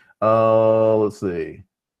 Let's see.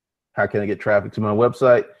 How can I get traffic to my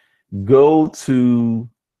website? Go to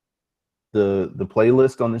the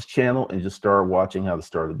playlist on this channel and just start watching how to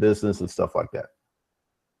start a business and stuff like that.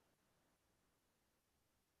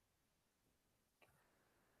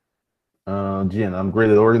 Jen, I'm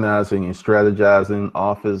great at organizing and strategizing,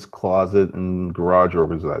 office, closet, and garage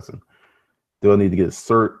organizing. Do I need to get a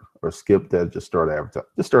cert or skip that? Just start advertising.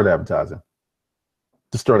 Just start advertising.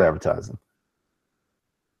 Just start advertising.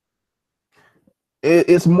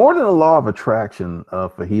 It's more than a law of attraction,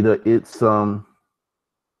 Fahita. It's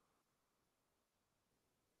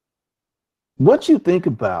what you think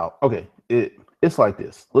about. Okay, it's like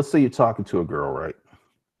this. Let's say you're talking to a girl, right?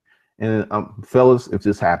 And fellas, if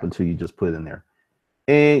this happened to you, just put it in there.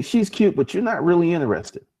 And she's cute, but you're not really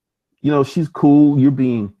interested. You know, she's cool. You're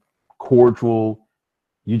being cordial.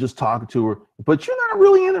 You're just talking to her, but you're not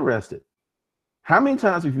really interested. How many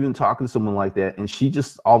times have you been talking to someone like that and she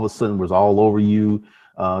just all of a sudden was all over you?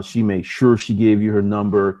 She made sure she gave you her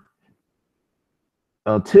number.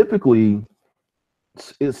 Typically,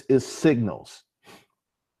 it's signals.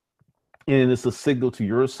 And it's a signal to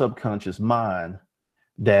your subconscious mind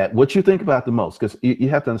that what you think about the most, because you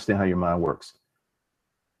have to understand how your mind works.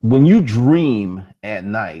 When you dream at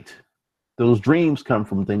night, those dreams come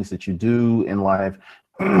from things that you do in life.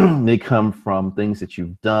 They come from things that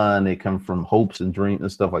you've done. They come from hopes and dreams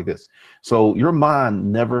and stuff like this. So your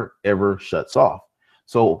mind never, ever shuts off.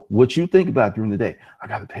 So what you think about during the day, I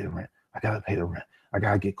got to pay the rent. I got to pay the rent. I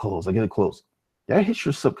got to get clothes. I got to clothes. That hits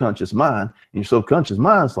your subconscious mind. And your subconscious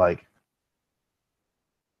mind's like,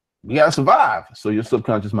 we got to survive. So your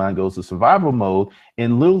subconscious mind goes to survival mode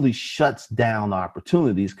and literally shuts down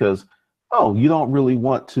opportunities because, oh, you don't really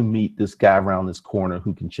want to meet this guy around this corner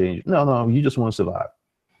who can change. No, you just want to survive.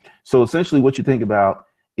 So essentially what you think about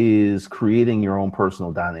is creating your own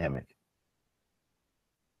personal dynamic.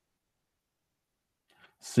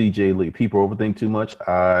 CJ Lee, people overthink too much.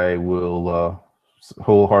 I will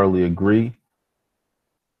wholeheartedly agree.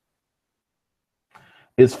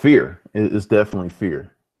 It's fear. It's definitely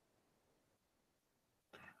fear.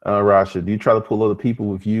 Rasha, do you try to pull other people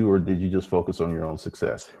with you, or did you just focus on your own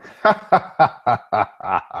success?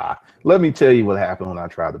 Let me tell you what happened when I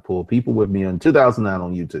tried to pull people with me in 2009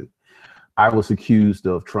 on YouTube. I was accused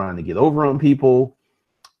of trying to get over on people.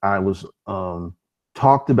 I was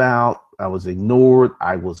talked about. I was ignored.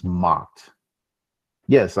 I was mocked.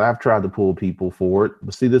 Yes, I've tried to pull people forward,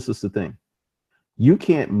 but see, this is the thing. You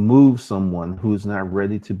can't move someone who's not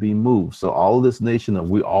ready to be moved. So all of this nation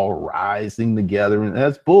of we all rising together, and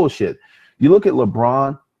that's bullshit. You look at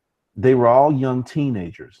LeBron, they were all young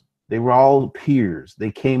teenagers. They were all peers.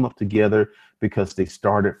 They came up together because they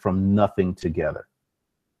started from nothing together.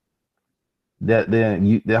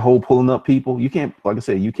 That whole pulling up people, you can't, like I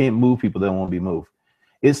said, you can't move people that don't want to be moved.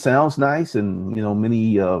 It sounds nice, and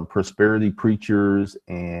many prosperity preachers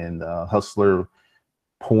and hustler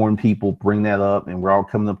porn people bring that up, and we're all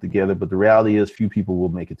coming up together. But the reality is, few people will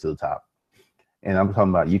make it to the top. And I'm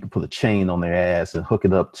talking about you can put a chain on their ass and hook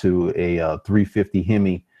it up to a 350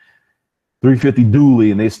 Hemi, 350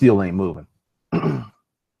 dually, and they still ain't moving.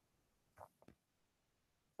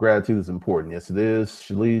 Gratitude is important. Yes, it is.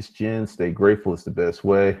 Shalise, Jen, stay grateful. It's the best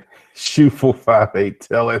way. Shoot 458,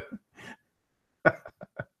 tell it.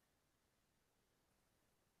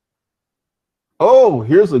 Oh,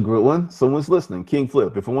 here's a good one. Someone's listening. King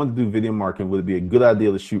Flip, if I wanted to do video marketing, would it be a good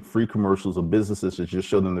idea to shoot free commercials of businesses to just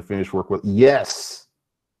show them the finished work? With yes,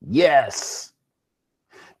 yes,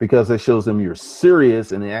 because it shows them you're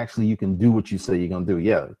serious and actually you can do what you say you're gonna do.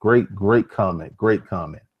 Yeah, great comment. Great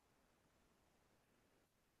comment.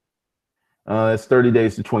 It's 30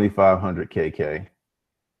 days to 2,500 KK.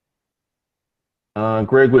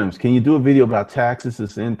 Greg Williams, can you do a video about taxes,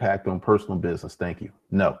 its impact on personal business? Thank you.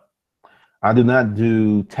 No. I do not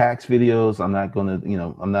do tax videos. I'm not going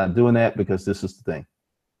to, I'm not doing that because this is the thing.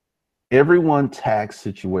 Everyone's tax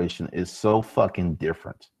situation is so fucking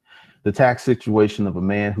different. The tax situation of a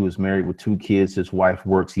man who is married with 2 kids, his wife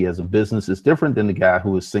works, he has a business, is different than the guy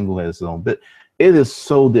who is single, has his own bit. It is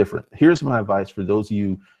so different. Here's my advice for those of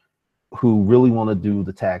you who really want to do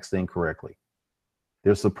the tax thing correctly.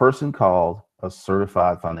 There's a person called a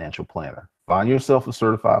certified financial planner. Find yourself a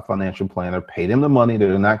certified financial planner, pay them the money.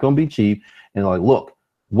 They're not going to be cheap. And like, look,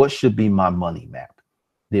 what should be my money map?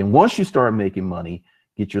 Then once you start making money,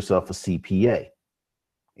 get yourself a CPA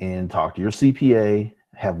and talk to your CPA,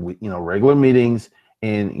 have, regular meetings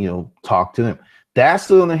and, talk to them. That's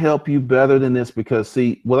going to help you better than this because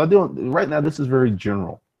see, what I do right now, this is very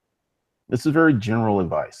general. This is very general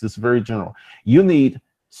advice. This is very general. You need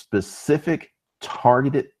specific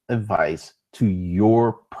targeted advice to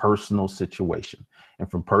your personal situation.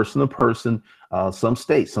 And from person to person, some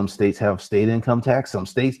states have state income tax, some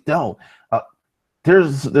states don't.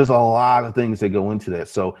 There's a lot of things that go into that.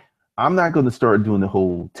 So I'm not going to start doing the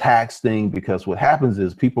whole tax thing because what happens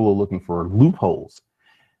is people are looking for loopholes.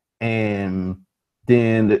 And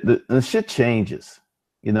then the shit changes.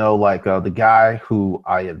 Like the guy who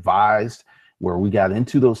I advised where we got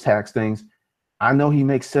into those tax things, I know he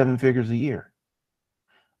makes 7 figures a year.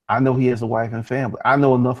 I know he has a wife and family. I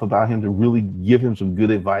know enough about him to really give him some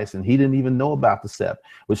good advice. And he didn't even know about the SEP,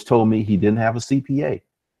 which told me he didn't have a CPA.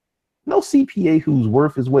 No CPA who's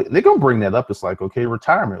worth his weight. They're going to bring that up. It's like, okay,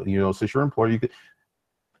 retirement, since you're an employer, you could.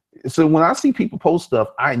 So when I see people post stuff,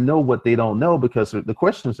 I know what they don't know because the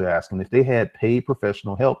questions they're asking, if they had paid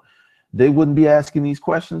professional help, they wouldn't be asking these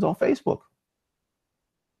questions on Facebook.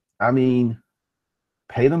 I mean,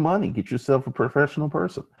 pay the money, get yourself a professional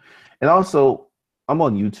person. And also, I'm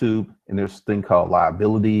on YouTube and there's a thing called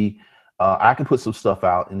liability. I can put some stuff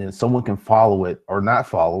out and then someone can follow it or not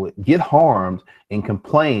follow it, get harmed and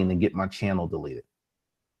complain and get my channel deleted.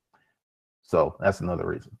 So that's another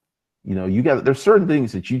reason. There's certain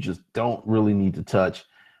things that you just don't really need to touch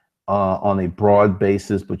on a broad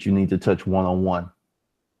basis, but you need to touch one-on-one.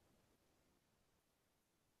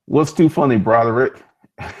 What's too funny, Broderick?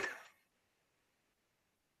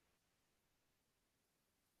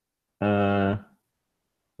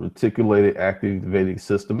 Reticulated activating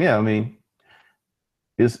system. Yeah, I mean,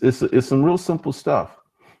 it's some real simple stuff.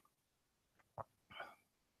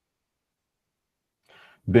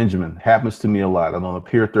 Benjamin, happens to me a lot. I don't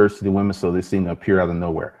appear thirsty to women, so they seem to appear out of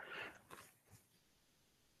nowhere.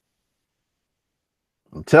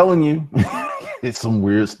 I'm telling you, it's some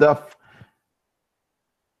weird stuff.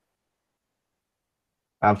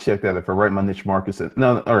 I've checked that. If I write my niche market,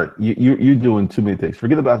 no, all right, you're doing too many things.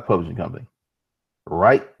 Forget about the publishing company.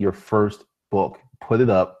 Write your first book, put it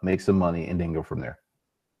up, make some money, and then go from there.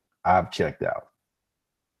 I've checked out.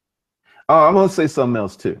 Oh, I'm going to say something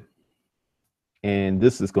else too. And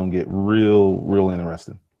this is going to get real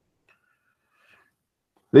interesting.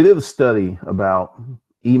 They did a study about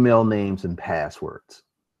email names and passwords.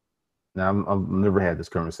 Now, I've never had this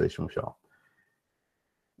conversation with y'all.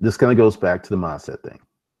 This kind of goes back to the mindset thing.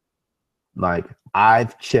 Like,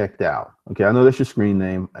 I've checked out. Okay, I know that's your screen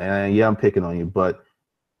name, and yeah, I'm picking on you, but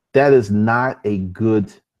that is not a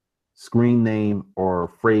good screen name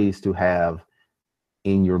or phrase to have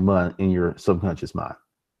in your subconscious mind.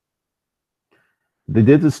 They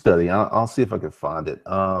did the study. I'll see if I can find it.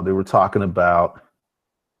 They were talking about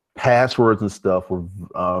passwords and stuff were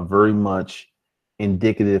very much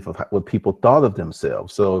indicative of what people thought of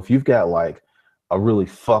themselves. So if you've got like a really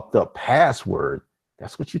fucked up password,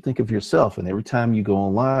 that's what you think of yourself. And every time you go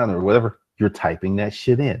online or whatever, you're typing that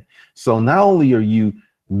shit in. So not only are you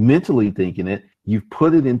mentally thinking it, you've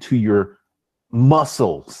put it into your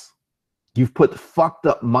muscles. You've put fucked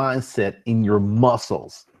up mindset in your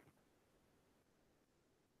muscles.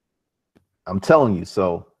 I'm telling you.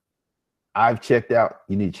 So I've checked out.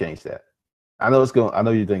 You need to change that. I know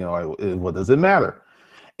you're thinking, all right, what does it matter?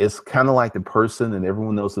 It's kind of like the person, and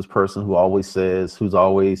everyone knows this person who always says, who's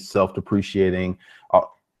always self-depreciating.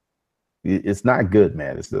 It's not good,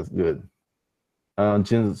 man. It's just good.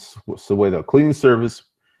 So wait, cleaning service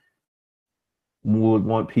would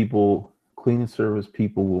want people. Cleaning service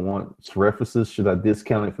people will want references. Should I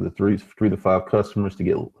discount it for the three to five customers to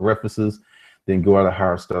get references? Then go out of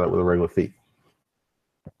hire, start out with a regular fee.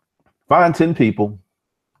 Find 10 people,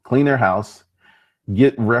 clean their house,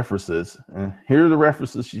 get references, and here are the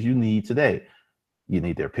references you need today. You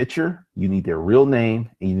need their picture, you need their real name,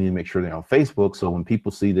 and you need to make sure they're on Facebook. So when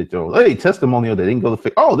people see that they're, hey, testimonial, they didn't go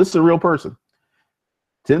to, oh, this is a real person.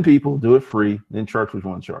 10 people, do it free, then charge what you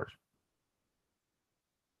want to charge.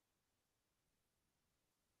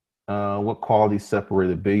 What quality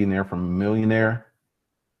separated a billionaire from a millionaire?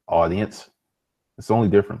 Audience. It's the only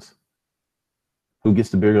difference. Who gets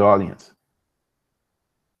the bigger audience?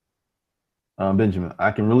 Benjamin,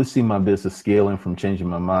 I can really see my business scaling from changing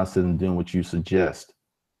my mindset and doing what you suggest.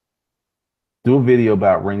 Do a video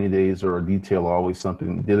about rainy days or a detail always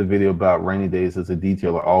something. Did a video about rainy days as a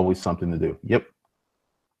detail or always something to do. Yep.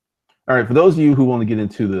 All right, for those of you who want to get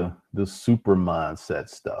into the super mindset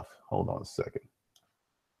stuff, hold on a second.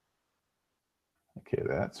 Okay,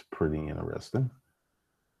 that's pretty interesting.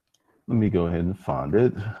 Let me go ahead and find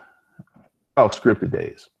it. Oh, scripted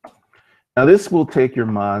days. Now this will take your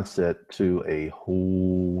mindset to a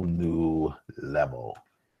whole new level.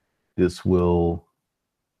 This will,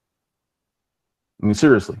 I mean,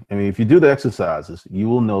 seriously, I mean, if you do the exercises, you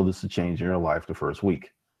will notice a change in your life the first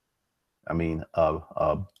week. I mean,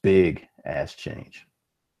 a big ass change,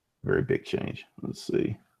 very big change. Let's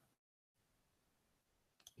see.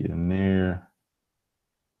 Get in there.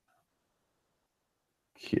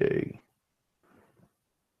 Okay.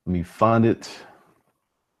 Let me find it.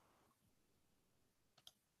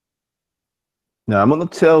 Now I'm going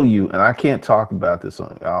to tell you, and I can't talk about this.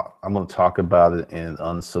 I'm going to talk about it in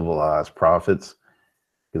Uncivilized Profits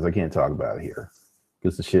because I can't talk about it here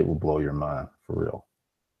because the shit will blow your mind for real.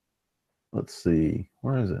 Let's see.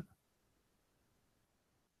 Where is it?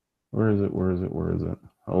 Where is it? Where is it? Where is it?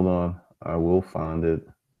 Hold on. I will find it.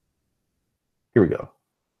 Here we go.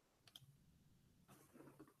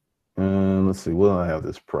 And let's see. What do I have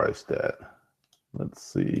this priced at? Let's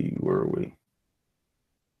see. Where are we?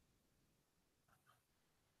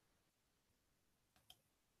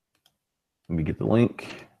 Let me get the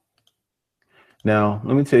link. Now,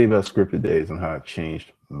 let me tell you about scripted days and how it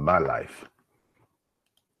changed my life.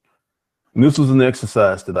 And this was an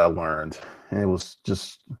exercise that I learned, and it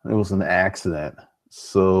was an accident.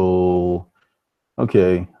 So,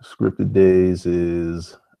 okay, scripted days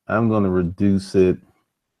is, I'm going to reduce it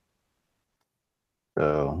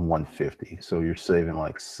 150. So you're saving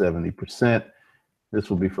like 70%. This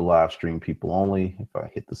will be for live stream people only. If I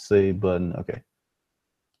hit the save button, okay.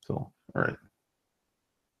 So, all right.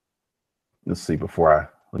 Let's see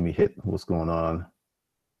let me hit what's going on.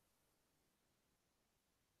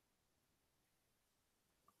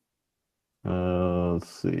 Let's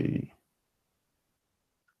see.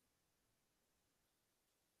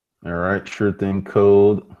 All right, sure thing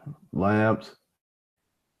code, lamps,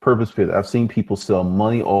 purpose fit. I've seen people sell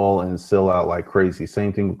money oil and sell out like crazy.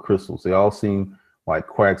 Same thing with crystals. They all seem like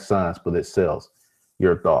quack science, but it sells.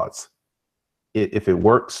 Your thoughts? If it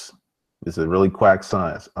works, it's a really quack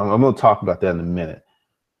science. I'm going to talk about that in a minute.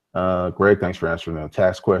 Greg, thanks for answering the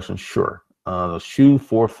tax question. Sure. Shoe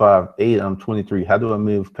 458. I'm 23. How do I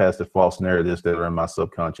move past the false narratives that are in my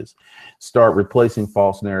subconscious? Start replacing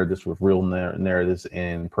false narratives with real narratives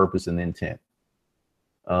and purpose and intent.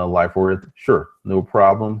 Life worth, sure, no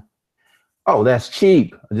problem. Oh, that's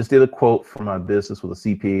cheap. I just did a quote for my business with a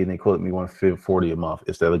CPA, and they quoted me $140 a month.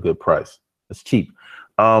 Is that a good price? It's cheap.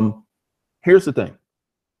 Here's the thing.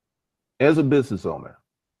 As a business owner,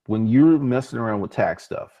 when you're messing around with tax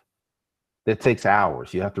stuff, that takes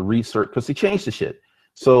hours. You have to research because they changed the shit.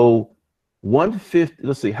 So 150.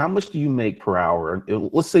 Let's see, how much do you make per hour?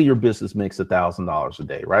 Let's say your business makes $1,000 a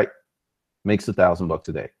day, right? Makes $1,000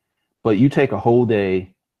 a day, but you take a whole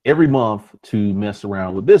day every month to mess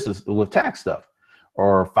around with business, with tax stuff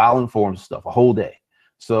or filing forms and stuff, a whole day.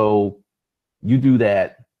 So you do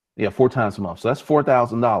that, 4 times a month. So that's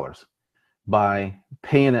 $4,000. By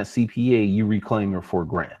paying that CPA, you reclaim your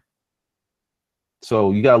 $4,000.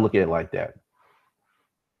 So you got to look at it like that.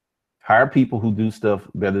 Hire people who do stuff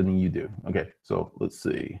better than you do. Okay, so let's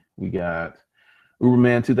see. We got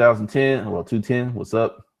Uberman 2010. Well, 210. What's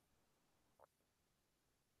up?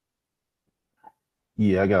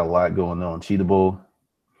 Yeah, I got a lot going on. Cheatable.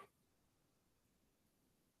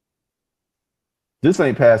 This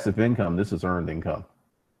ain't passive income. This is earned income.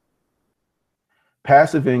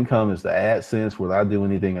 Passive income is the AdSense. Whether I do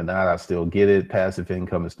anything or not, I still get it. Passive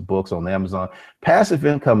income is the books on Amazon. Passive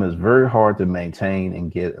income is very hard to maintain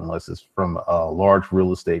and get unless it's from a large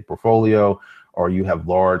real estate portfolio or you have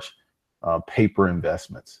large paper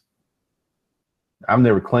investments. I've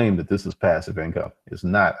never claimed that this is passive income. It's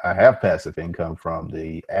not. I have passive income from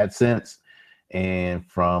the AdSense and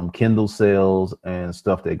from Kindle sales and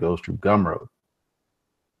stuff that goes through Gumroad.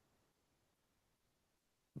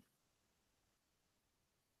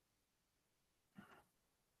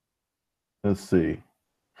 Let's see.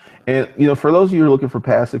 And, for those of you who are looking for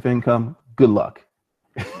passive income, good luck.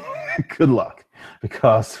 Good luck.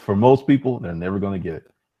 Because for most people, they're never going to get it.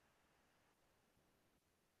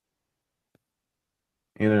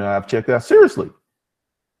 I've checked out, seriously.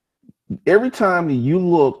 Every time you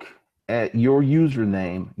look at your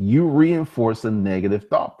username, you reinforce a negative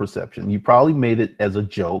thought perception. You probably made it as a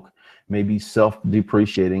joke, maybe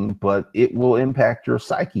self-depreciating, but it will impact your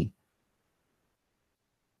psyche.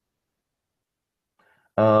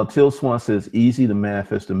 Till Swan says, easy to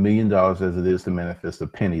manifest $1 million as it is to manifest a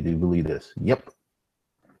penny. Do you believe this? Yep.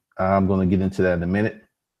 I'm going to get into that in a minute.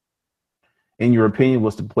 In your opinion,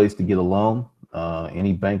 what's the place to get a loan?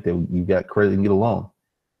 Any bank that you got credit and get a loan.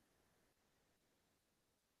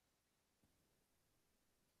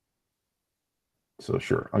 So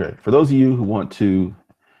sure. Okay. For those of you who want to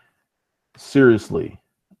seriously,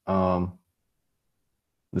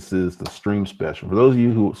 this is the stream special. For those of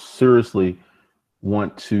you who seriously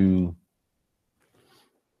want to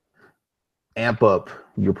amp up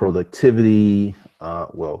your productivity,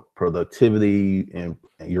 productivity and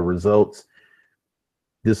your results.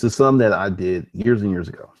 This is something that I did years and years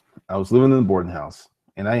ago. I was living in a boarding house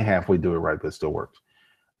and I halfway do it right, but it still works.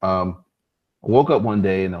 I woke up one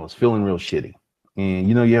day and I was feeling real shitty. And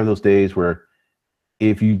you have those days where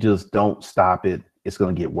if you just don't stop it, it's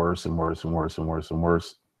going to get worse and worse and worse and worse and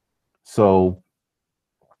worse. So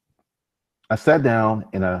I sat down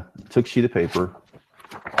and I took a sheet of paper.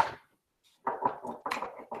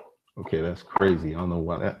 Okay, that's crazy. I don't know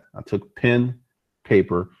why that. I took pen,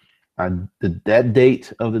 paper. I did that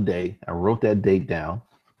date of the day. I wrote that date down.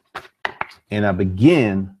 And I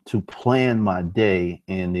began to plan my day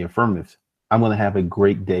in the affirmative. I'm going to have a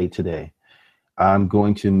great day today. I'm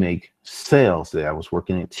going to make sales today. I was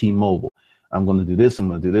working at T-Mobile. I'm going to do this. I'm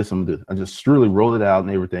going to do this. I'm going to do this. I just really wrote it out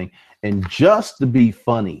and everything. And just to be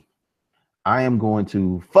funny, I am going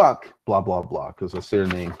to fuck blah, blah, blah, because that's their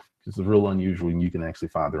name. It's real unusual and you can actually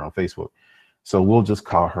find her on Facebook. So we'll just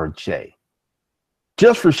call her Jay.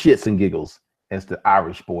 Just for shits and giggles, as the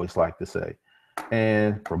Irish boys like to say.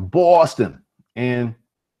 And from Boston. And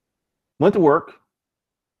went to work.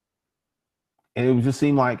 And it just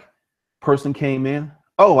seemed like person came in.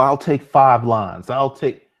 Oh, I'll take 5 lines.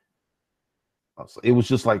 It was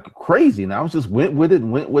just like crazy. And I was just went with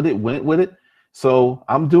it. So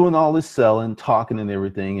I'm doing all this selling, talking and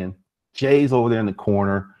everything. And Jay's over there in the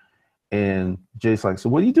corner. And Jay's like, so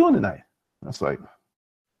what are you doing tonight? I was like,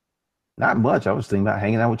 not much. I was thinking about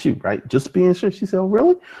hanging out with you, right? Just being sure. She said, oh,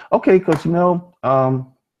 really? Okay, because, I'm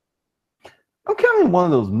kind of in one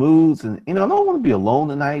of those moods. And, I don't want to be alone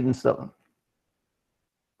tonight and stuff.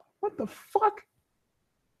 What the fuck?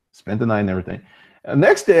 Spent the night and everything. The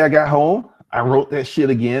next day I got home. I wrote that shit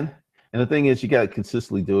again. And the thing is, you got to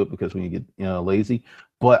consistently do it because when you get lazy,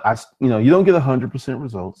 but you don't get 100%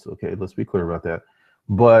 results. Okay, let's be clear about that.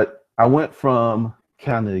 But I went from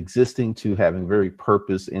kind of existing to having very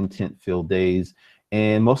purpose intent filled days.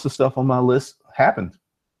 And most of the stuff on my list happened.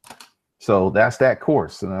 So that's that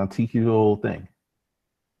course. And I'll teach you the whole thing.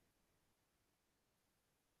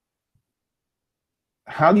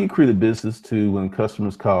 How do you create a business to when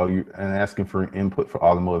customers call you and asking for input for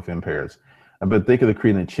automotive impairs? I've been thinking of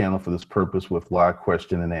creating a channel for this purpose with live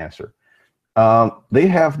question and answer. They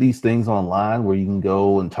have these things online where you can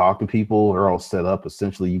go and talk to people. They're all set up.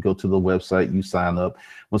 Essentially, you go to the website, you sign up.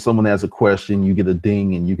 When someone has a question, you get a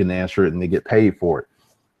ding and you can answer it and they get paid for it.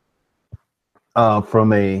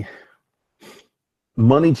 From a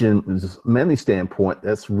money standpoint,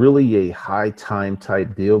 that's really a high time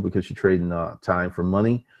type deal because you're trading time for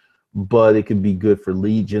money, but it could be good for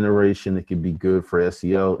lead generation. It could be good for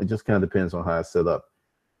SEO. It just kind of depends on how it's set up.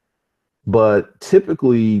 But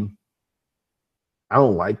typically, I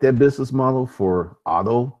don't like that business model for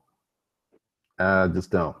auto. I just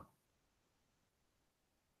don't.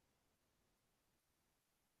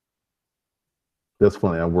 That's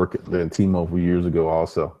funny. I worked at T-Mobile years ago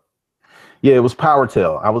also. Yeah, it was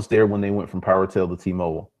PowerTel. I was there when they went from PowerTel to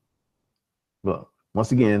T-Mobile. But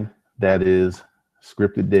once again, that is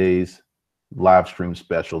scripted days, live stream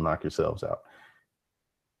special, knock yourselves out.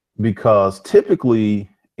 Because typically,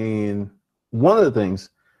 in one of the things,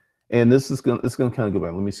 and it's gonna kind of go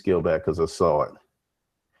back. Let me scale back because I saw it.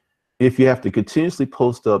 If you have to continuously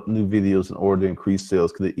post up new videos in order to increase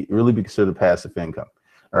sales, could it really be considered passive income?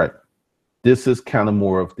 All right. This is kind of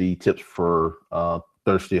more of the tips for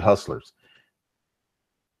thirsty hustlers.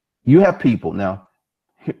 You have people now.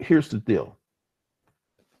 Here's the deal.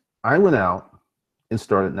 I went out and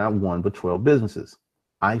started not 1 but 12 businesses.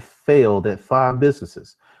 I failed at 5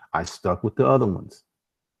 businesses. I stuck with the other ones.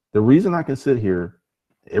 The reason I can sit here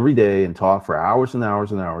every day and talk for hours and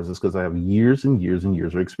hours and hours is because I have years and years and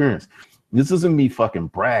years of experience. This isn't me fucking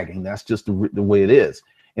bragging. That's just the way it is.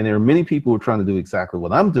 And there are many people who are trying to do exactly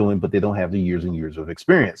what I'm doing, but they don't have the years and years of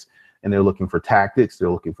experience. And they're looking for tactics. They're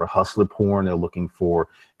looking for hustler porn. They're looking for,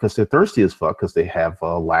 because they're thirsty as fuck, because they have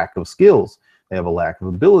a lack of skills. They have a lack of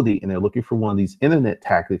ability, and they're looking for one of these internet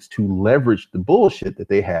tactics to leverage the bullshit that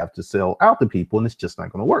they have to sell out to people, and it's just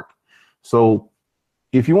not going to work. So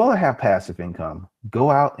if you want to have passive income, go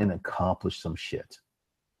out and accomplish some shit.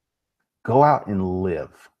 Go out and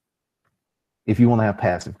live. If you want to have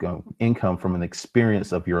passive income from an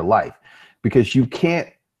experience of your life, because you can't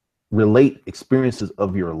relate experiences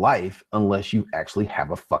of your life unless you actually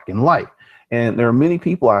have a fucking life. And there are many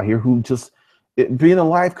people out here who just, being a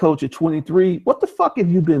life coach at 23, what the fuck have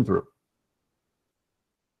you been through?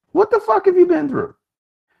 What the fuck have you been through?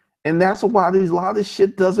 And that's why a lot of this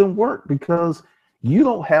shit doesn't work, because you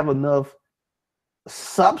don't have enough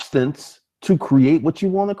substance to create what you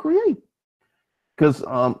want to create. Because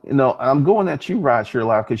I'm going at you, Rod Share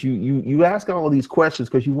Live, because you ask all of these questions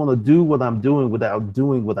because you want to do what I'm doing without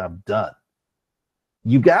doing what I've done.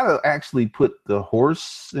 You got to actually put the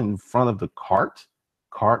horse in front of the cart.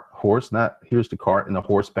 Horse, not here's the cart and the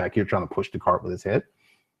horse back here trying to push the cart with his head.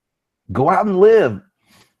 Go out and live,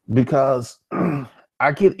 because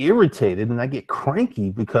I get irritated and I get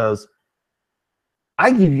cranky because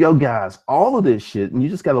I give you guys all of this shit and you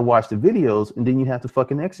just got to watch the videos and then you have to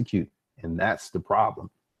fucking execute. And that's the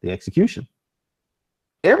problem, the execution.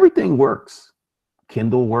 Everything works.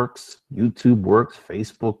 Kindle works, YouTube works,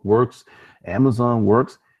 Facebook works, Amazon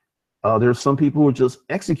works. There's some people who are just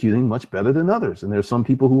executing much better than others. And there's some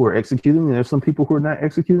people who are executing and there's some people who are not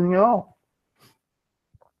executing at all.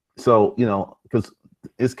 So, because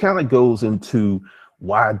it kind of goes into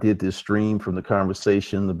why I did this stream from the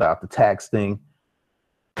conversation about the tax thing.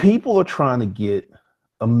 People are trying to get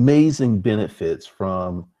amazing benefits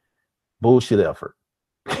from bullshit effort.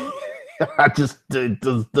 It just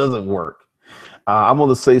doesn't work. I'm going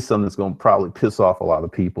to say something that's going to probably piss off a lot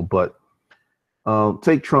of people, but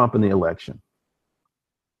take Trump in the election.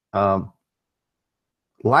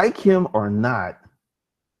 Like him or not,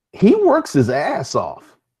 he works his ass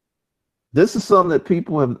off. This is something that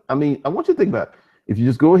people have. I mean, I want you to think about it. If you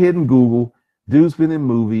just go ahead and Google, dude's been in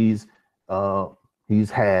movies. He's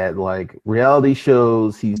had like reality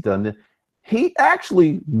shows. He's done it. He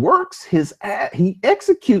actually works his ass. He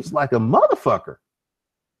executes like a motherfucker.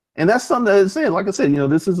 And that's something that is said. Like I said,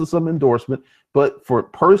 this isn't some endorsement, but for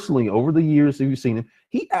personally, over the years that you've seen him,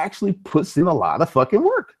 he actually puts in a lot of fucking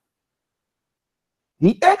work.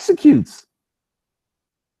 He executes.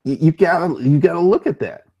 You gotta look at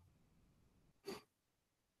that.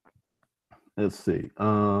 Let's see.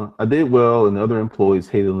 I did well, and the other employees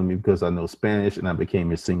hated me because I know Spanish, and I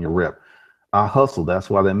became a senior rep. I hustled. That's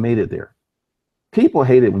why they made it there. People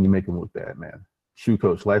hate it when you make them look bad, man. Shoe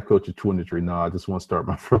coach, life coach at 23. No, I just want to start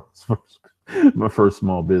my first. My first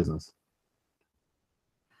small business.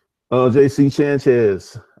 JC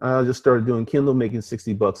Sanchez. I just started doing Kindle, making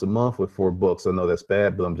 $60 a month with 4 books. I know that's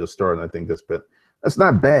bad, but I'm just starting. I think that's bad. That's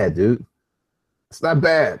not bad, dude. It's not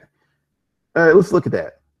bad. All right, let's look at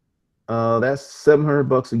that. That's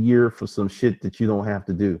 $700 a year for some shit that you don't have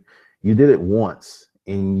to do. You did it once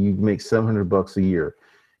and you make $700 a year.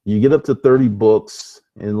 You get up to 30 books,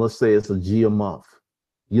 and let's say it's a G a month.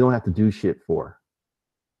 You don't have to do shit for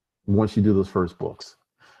once you do those first books.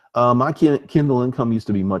 My Kindle income used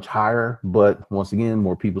to be much higher, but once again,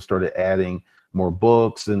 more people started adding more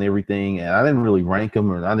books and everything, and I didn't really rank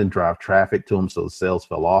them, or I didn't drive traffic to them, so the sales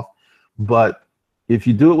fell off. But if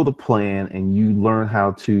you do it with a plan and you learn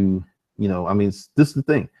how to, I mean, this is the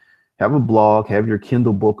thing. Have a blog, have your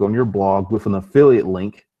Kindle book on your blog with an affiliate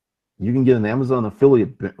link. You can get an Amazon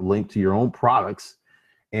affiliate link to your own products,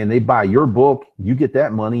 and they buy your book. You get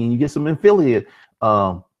that money, and you get some affiliate.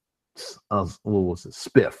 What was it?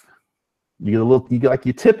 Spiff. You get a little. You get like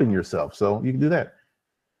you're tipping yourself, so you can do that.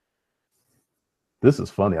 This is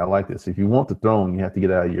funny. I like this. If you want the throne, you have to get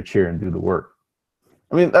out of your chair and do the work.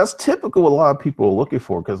 I mean, that's typical what a lot of people are looking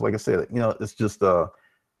for, because, like I said, it's just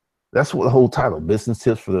that's what the whole title, business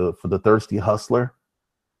tips for the thirsty hustler.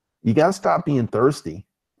 You got to stop being thirsty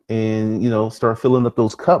and start filling up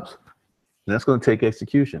those cups. And that's going to take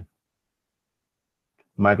execution.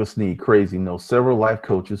 Michael Sneed, crazy. Know several life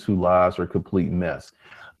coaches whose lives are a complete mess.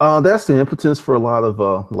 That's the impotence for a lot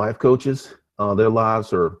of life coaches. Their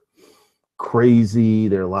lives are crazy.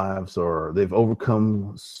 Their lives they've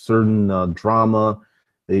overcome certain drama.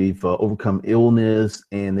 They've overcome illness,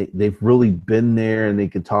 and they've really been there, and they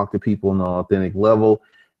can talk to people on an authentic level.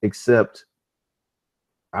 Except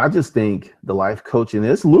I just think the life coaching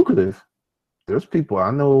is lucrative. There's people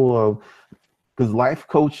I know, because life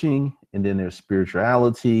coaching, and then there's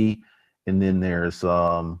spirituality, and then there's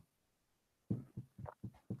I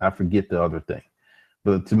forget the other thing,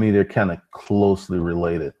 but to me they're kind of closely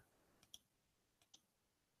related.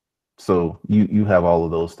 So you have all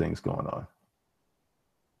of those things going on.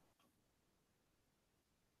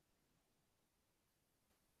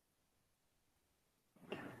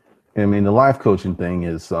 I mean, the life coaching thing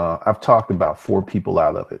is, I've talked about 4 people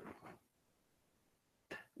out of it.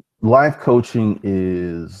 Life coaching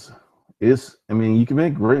I mean, you can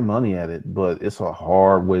make great money at it, but it's a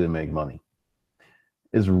hard way to make money.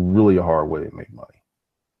 It's really a hard way to make money.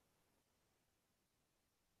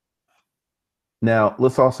 Now,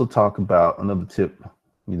 let's also talk about another tip,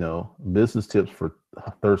 business tips for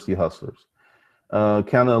thirsty hustlers.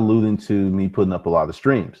 Kind of alluding to me putting up a lot of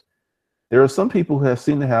streams. There are some people who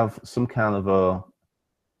seem to have some kind of a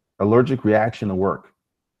allergic reaction to work.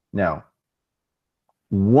 Now,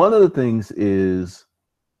 one of the things is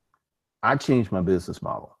I changed my business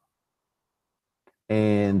model,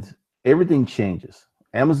 and everything changes.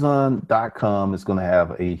 Amazon.com is going to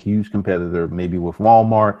have a huge competitor, maybe with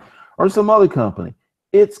Walmart or some other company.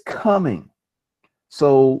 It's coming.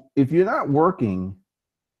 So if you're not working,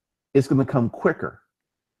 it's going to come quicker.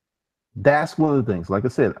 That's one of the things. Like I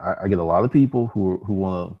said, I get a lot of people who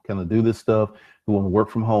want to kind of do this stuff, who want to work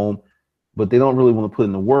from home, but they don't really want to put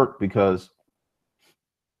in the work, because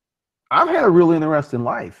I've had a really interesting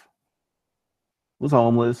life. Was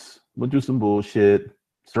homeless, went through some bullshit,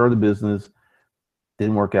 started a business,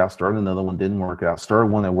 didn't work out, started another one, didn't work out,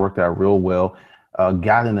 started one that worked out real well,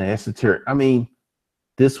 got into esoteric. I mean,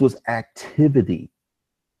 this was activity.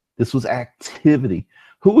 This was activity.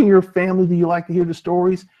 Who in your family do you like to hear the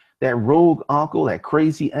stories? That rogue uncle, that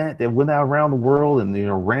crazy aunt that went out around the world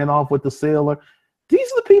and ran off with the sailor.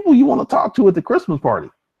 These are the people you want to talk to at the Christmas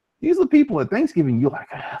party. These are the people at Thanksgiving you're like,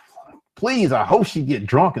 please, I hope she get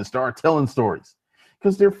drunk and start telling stories,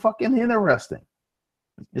 because they're fucking interesting.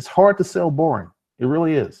 It's hard to sell boring. It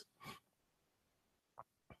really is.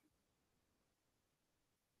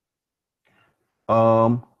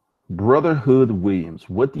 Brotherhood Williams,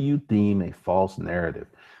 what do you deem a false narrative?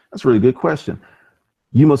 That's a really good question.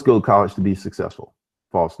 You must go to college to be successful.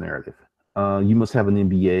 False narrative. You must have an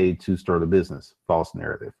MBA to start a business. False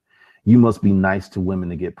narrative. You must be nice to women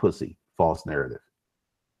to get pussy. False narrative.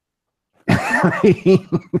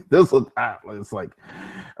 It's like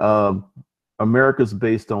America's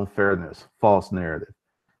based on fairness. False narrative.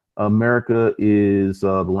 America is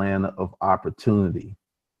the land of opportunity.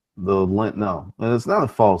 No, it's not a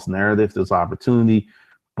false narrative. There's opportunity,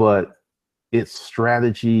 but it's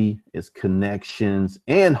strategy, it's connections,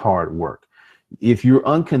 and hard work. If you're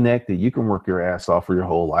unconnected, you can work your ass off for your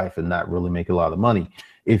whole life and not really make a lot of money.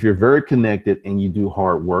 If you're very connected and you do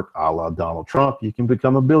hard work, a la Donald Trump, you can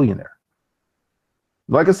become a billionaire.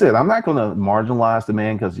 Like I said, I'm not going to marginalize the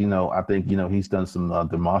man because, I think, he's done some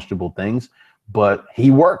demonstrable things, but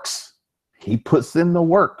he works. He puts in the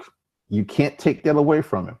work. You can't take that away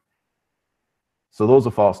from him. So those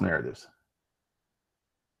are false narratives.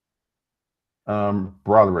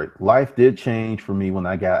 Broderick, life did change for me when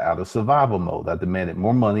I got out of survival mode. I demanded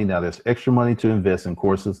more money. Now there's extra money to invest in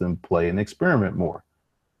courses and play and experiment more.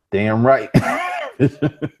 Damn right.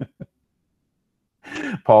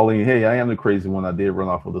 Pauline, hey, I am the crazy one. I did run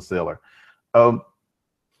off with a sailor.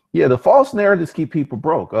 Yeah, the false narratives keep people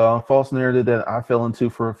broke. False narrative that I fell into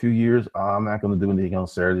for a few years. I'm not going to do anything on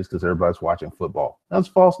Saturdays because everybody's watching football. That's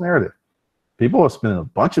false narrative. People are spending a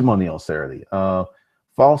bunch of money on Saturday.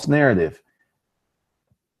 False narrative.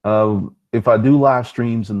 If I do live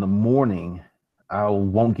streams in the morning, I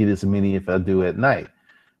won't get as many if I do at night.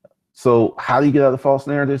 So how do you get out of the false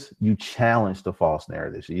narratives? You challenge the false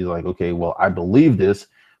narratives. You're like, okay, well, I believe this,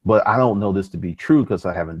 but I don't know this to be true because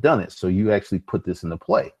I haven't done it. So you actually put this into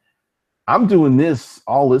play. I'm doing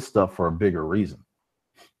all this stuff for a bigger reason.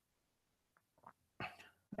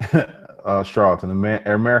 Charlton,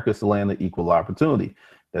 America is the land of equal opportunity.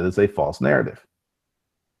 That is a false narrative.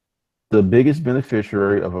 The biggest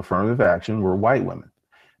beneficiary of affirmative action were white women.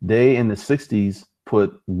 They, in the 60s,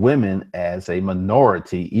 put women as a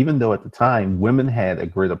minority, even though at the time women had a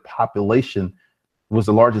greater population, was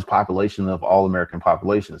the largest population of all American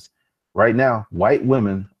populations. Right now, white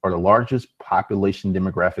women are the largest population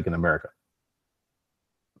demographic in America.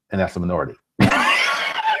 And that's a minority.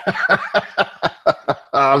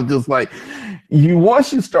 I'm just like,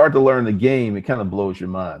 once you start to learn the game, it kind of blows your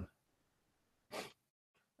mind.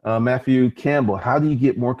 Matthew Campbell, how do you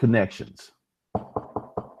get more connections?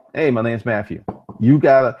 Hey, my name's Matthew. You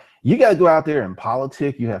gotta go out there and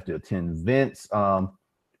politic. You have to attend events.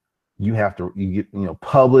 You have to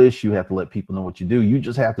publish. You have to let people know what you do. You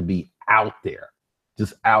just have to be out there,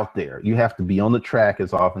 just out there. You have to be on the track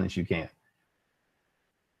as often as you can.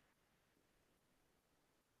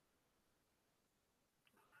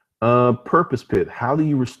 Purpose Pit, how do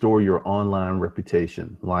you restore your online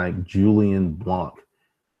reputation? Like Julian Blanc.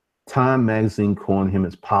 Time magazine coined him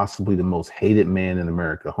as possibly the most hated man in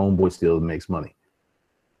America. Homeboy still makes money.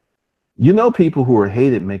 People who are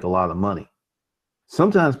hated make a lot of money.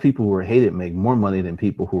 Sometimes people who are hated make more money than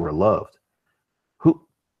people who are loved.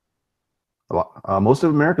 Most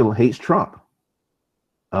of America hates Trump.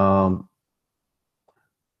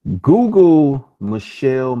 Google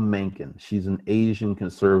Michelle Mencken. She's an Asian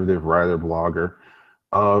conservative writer, blogger.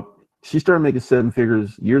 She started making 7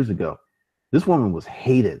 figures years ago. This woman was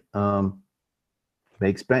hated.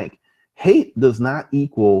 Makes bank. Hate does not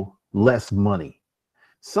equal less money.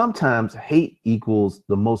 Sometimes hate equals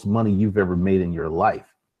the most money you've ever made in your life.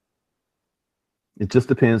 It just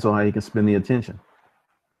depends on how you can spend the attention.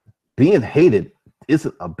 Being hated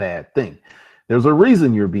isn't a bad thing. There's a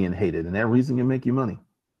reason you're being hated, and that reason can make you money.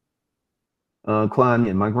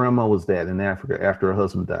 Klein, my grandma was that in Africa after her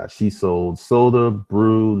husband died. She sold soda,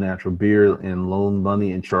 brew, natural beer, and loaned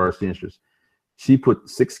money and charged interest. She put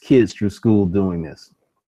 6 kids through school doing this.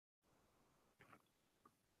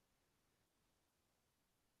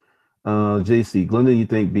 JC, Glenda, you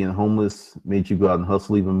think being homeless made you go out and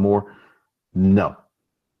hustle even more? No.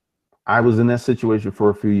 I was in that situation for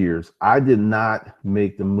a few years. I did not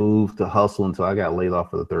make the move to hustle until I got laid off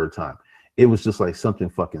for the 3rd time. It was just like something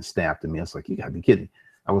fucking snapped in me. I was like, you gotta be kidding.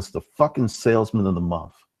 I was the fucking salesman of the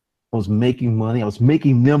month. I was making money. I was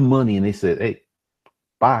making them money. And they said, hey,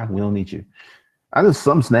 bye, we don't need you. I just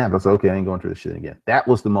snapped. I said, okay, I ain't going through this shit again. That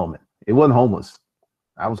was the moment. It wasn't homeless.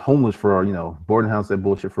 I was homeless for, boarding house, that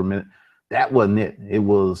bullshit for a minute. That wasn't it. It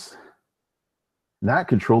was not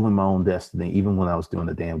controlling my own destiny, even when I was doing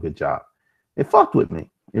a damn good job. It fucked with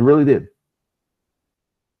me. It really did.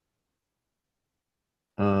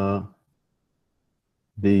 The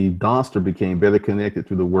Donster became better connected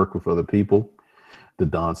through the work with other people. The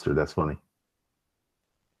Donster, that's funny.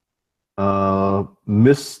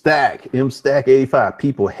 Miss Stack, M Stack 85.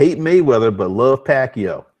 People hate Mayweather but love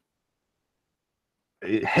Pacquiao.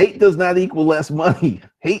 Hate does not equal less money.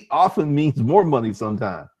 Hate often means more money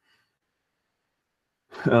sometimes.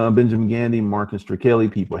 Benjamin Gandy, Marcus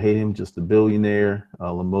Strakelli, people hate him, just a billionaire.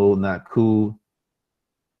 Lamode, not cool.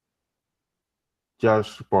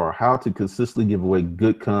 Josh Spar, how to consistently give away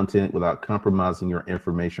good content without compromising your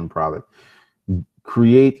information product.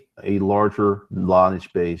 Create a larger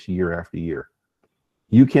knowledge base year after year.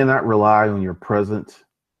 You cannot rely on your present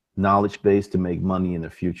knowledge base to make money in the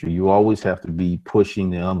future. You always have to be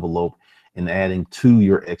pushing the envelope and adding to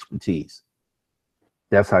your expertise.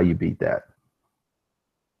 That's how you beat that.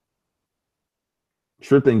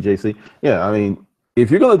 Sure thing, JC. Yeah, I mean,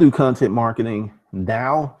 if you're going to do content marketing,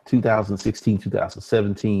 Now, 2016,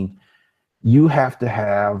 2017, you have to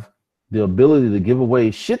have the ability to give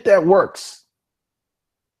away shit that works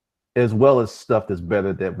as well as stuff that's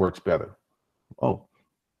better, that works better. Oh,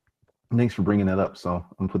 thanks for bringing that up. So I'm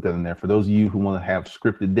gonna put that in there. For those of you who want to have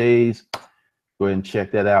scripted days, go ahead and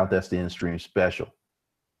check that out. That's the in-stream special.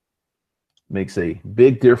 Makes a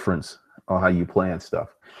big difference on how you plan stuff.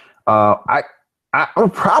 I'll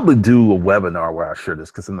probably do a webinar where I share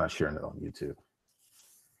this because I'm not sharing it on YouTube.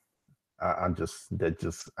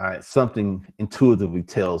 Something intuitively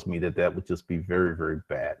tells me that would just be very, very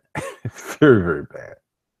bad. Very, very bad.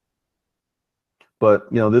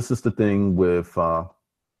 But, this is the thing with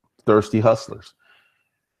thirsty hustlers.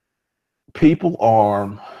 People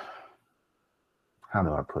are, how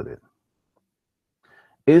do I put it?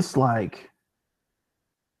 It's like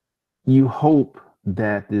you hope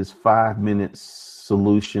that this 5-minute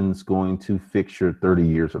solution's going to fix your 30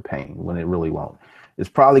 years of pain when it really won't. It's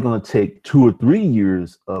probably going to take 2 or 3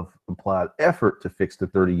 years of applied effort to fix the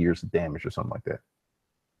 30 years of damage or something like that.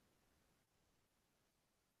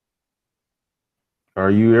 Are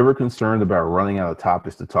you ever concerned about running out of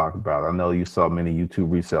topics to talk about? I know you saw many YouTube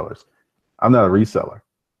resellers. I'm not a reseller.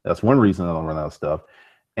 That's one reason I don't run out of stuff.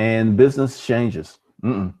 And business changes.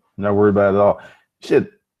 Not worried about it at all.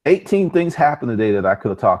 Shit, 18 things happened today that I could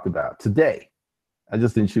have talked about today. I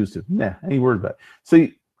just didn't choose to. Nah, I ain't worried about it.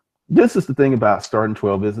 See, this is the thing about starting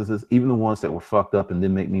 12 businesses, even the ones that were fucked up and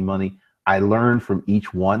didn't make me money. I learned from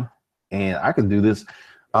each one, and I can do this.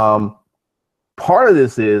 Part of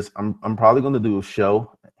this is I'm probably going to do a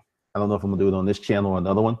show. I don't know if I'm going to do it on this channel or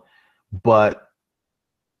another one, but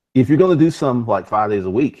if you're going to do something like 5 days a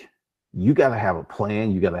week, you got to have a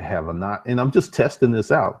plan. You got to have and I'm just testing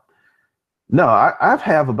this out. No, I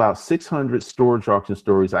have about 600 storage auction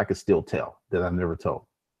stories I could still tell that I've never told.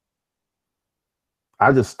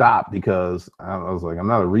 I just stopped because I was like, I'm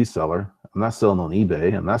not a reseller. I'm not selling on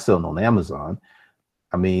eBay. I'm not selling on Amazon.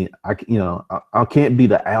 I mean, I can't be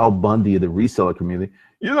the Al Bundy of the reseller community.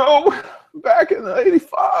 Back in '85,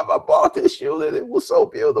 I bought this unit. It was so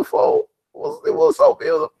beautiful. It was so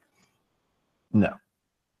beautiful. No.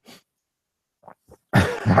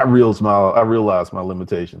 I realized my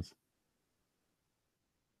limitations.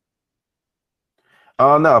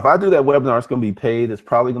 No, if I do that webinar, it's going to be paid. It's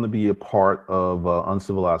probably going to be a part of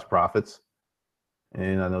Uncivilized Profits.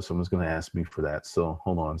 And I know someone's going to ask me for that. So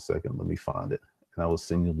hold on a second. Let me find it. And I will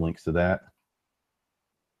send you links to that.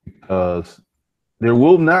 Because there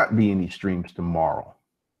will not be any streams tomorrow.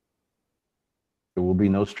 There will be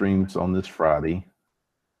no streams on this Friday.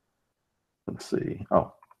 Let's see.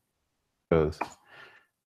 Oh, because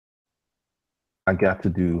I got to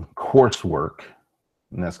do coursework.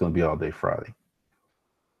 And that's going to be all day Friday.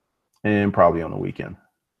 And probably on the weekend.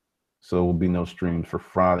 So there will be no streams for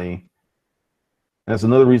Friday. That's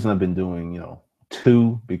another reason I've been doing,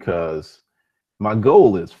 2, because my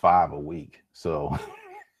goal is 5 a week. So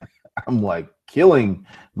I'm like killing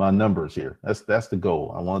my numbers here. That's the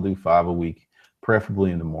goal. I want to do 5 a week, preferably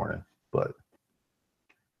in the morning. But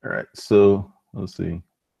all right, so let's see.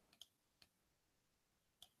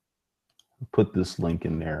 Put this link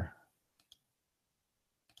in there.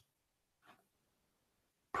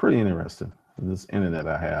 Pretty interesting. This internet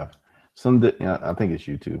I have. I think it's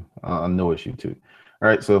YouTube. I know it's YouTube. All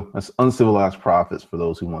right, so that's Uncivilized Profits for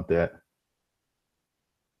those who want that.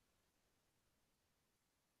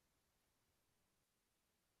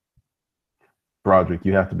 Broderick,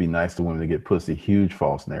 you have to be nice to women to get pussy. Huge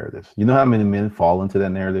false narratives. You know how many men fall into that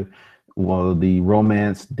narrative? Well, the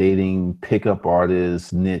romance, dating, pickup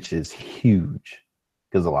artist niche is huge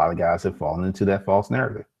because a lot of guys have fallen into that false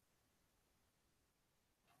narrative.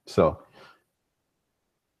 So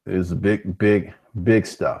it's a big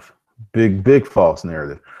stuff. Big false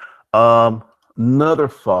narrative. Another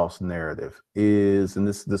false narrative is, and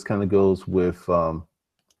this kind of goes with the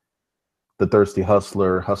thirsty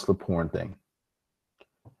hustler porn thing.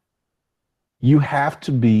 You have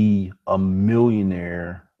to be a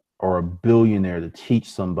millionaire or a billionaire to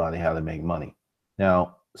teach somebody how to make money.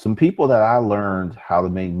 Now, some people that I learned how to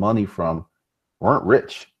make money from weren't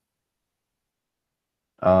rich.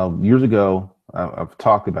 Years ago, I've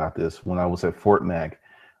talked about this when I was at Fort Mac.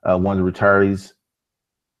 One of the retirees,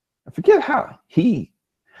 I forget how, I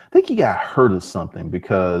think he got hurt of something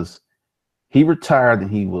because he retired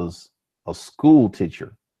and he was a school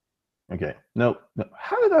teacher. Okay, no,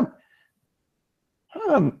 how did I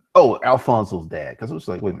oh, Alfonso's dad, because I was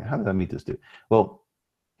like, wait a minute, how did I meet this dude? Well,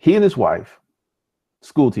 he and his wife,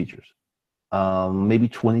 school teachers, maybe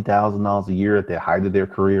 $20,000 a year at the height of their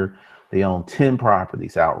career. They own 10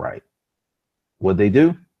 properties outright. What'd they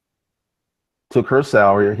do? took her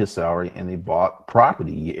salary or his salary, and they bought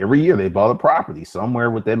property. Every year they bought a property somewhere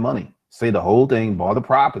with that money. Say the whole thing, bought a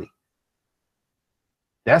property.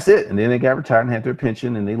 That's it. And then they got retired and had their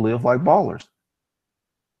pension, and they live like ballers.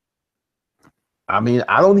 I mean,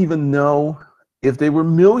 I don't even know if they were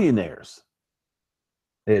millionaires.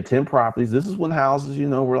 They had 10 properties. This is when houses,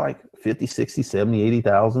 were like 50, 60, 70,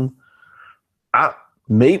 80,000.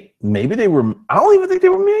 Maybe they were, I don't even think they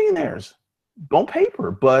were millionaires on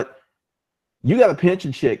paper, but you got a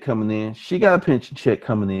pension check coming in. She got a pension check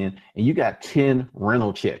coming in, and you got 10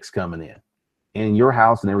 rental checks coming in, and your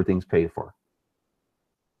house and everything's paid for.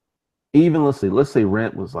 Even let's say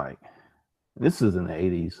rent was like, this is in the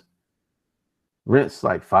 80s. Rent's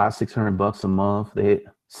like $500-600 a month. They had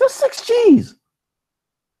 6 G's.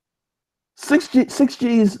 6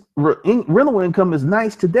 G's rental income is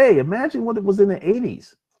nice today. Imagine what it was in the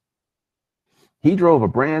 80s. He drove a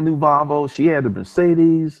brand new Volvo. She had a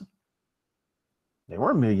Mercedes. They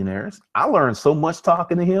weren't millionaires. I learned so much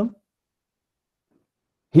talking to him.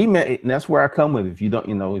 And that's where I come with. If you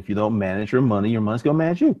don't manage your money's gonna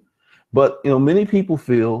manage you. But many people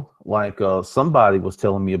feel like somebody was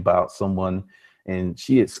telling me about someone, and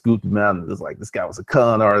she had scooped him out, and it was like this guy was a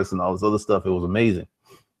con artist and all this other stuff. It was amazing.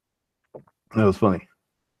 It was funny.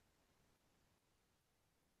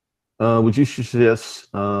 Would you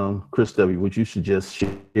suggest, Chris W., would you suggest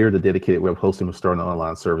share the dedicated web hosting or start an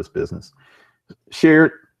online service business?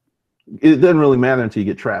 Share it doesn't really matter until you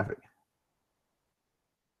get traffic.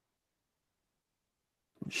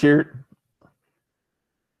 Share it.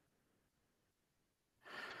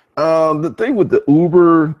 The thing with the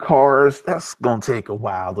Uber cars, that's gonna take a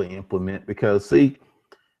while to implement, because see,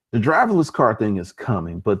 the driverless car thing is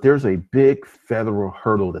coming, but there's a big federal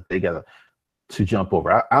hurdle that they got to jump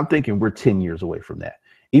over. I'm thinking we're 10 years away from that.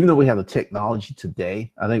 Even though we have the technology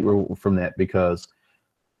today, I think we're from that, because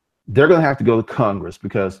they're going to have to go to Congress,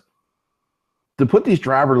 because to put these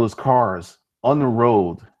driverless cars on the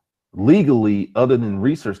road legally, other than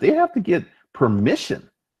research, they have to get permission.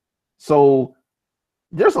 So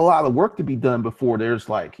there's a lot of work to be done before there's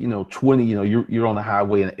like, 20, you're on the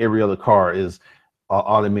highway and every other car is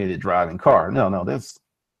automated driving car. No,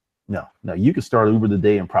 you could start Uber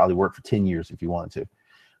today and probably work for 10 years if you wanted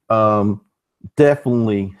to.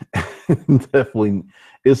 Definitely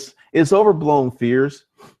it's overblown fears.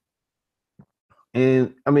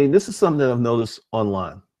 And I mean, this is something that I've noticed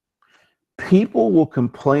online. People will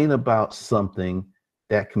complain about something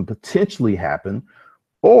that can potentially happen,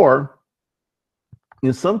 or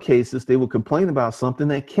in some cases, they will complain about something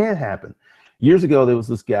that can't happen. Years ago, there was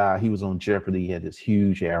this guy, he was on Jeopardy, he had this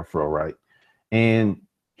huge afro, right? And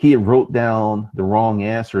he had wrote down the wrong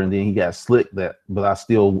answer, and then he got slick but I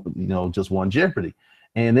still, just won Jeopardy.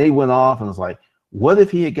 And they went off and was like, what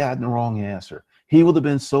if he had gotten the wrong answer? He would have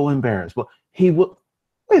been so embarrassed. But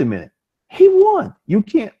wait a minute, he won. You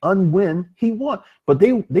can't unwin, he won. But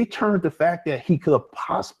they turned the fact that he could have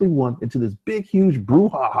possibly won into this big, huge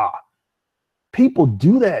brouhaha. People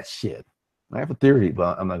do that shit. I have a theory,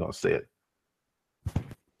 but I'm not going to say it.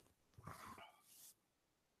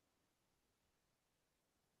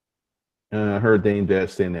 I heard Dame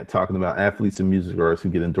Dash saying that, talking about athletes and music artists who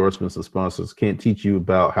get endorsements and sponsors can't teach you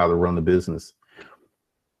about how to run the business.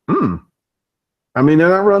 I mean, they're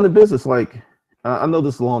not running the business. Like, I know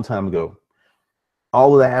this a long time ago.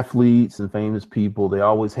 All of the athletes and famous people, they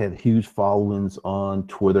always had huge followings on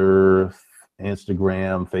Twitter,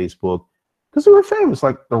 Instagram, Facebook, because they were famous.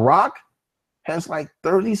 Like The Rock has like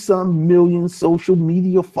 30-some million social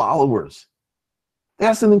media followers.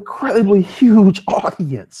 That's an incredibly huge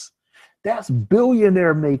audience. That's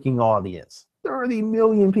billionaire making audience. 30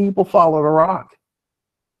 million people follow The Rock.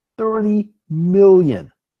 30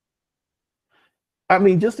 million. I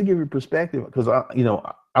mean, just to give you perspective, because I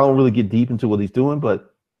don't really get deep into what he's doing,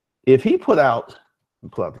 but if he pull out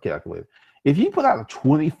the calculator. If you put out a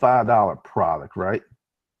 $25 product, right?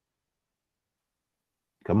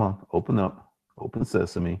 Come on, open up, open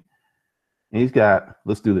sesame. And he's got,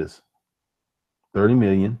 let's do this, 30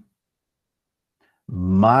 million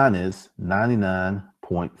minus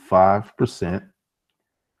 99.5%.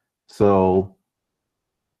 So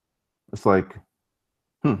it's like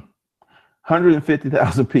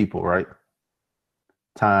 150,000 people, right?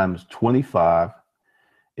 Times 25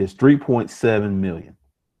 is 3.7 million.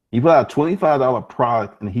 You put out a $25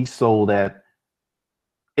 product and he sold that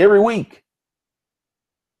every week.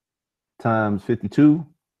 Times 52.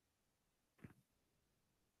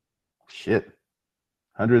 Shit.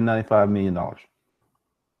 $195 million.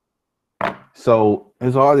 So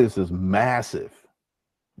his audience is massive.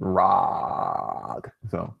 Rock.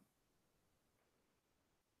 So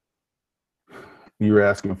You're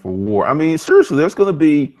asking for war. I mean, seriously, there's going to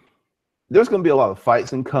be a lot of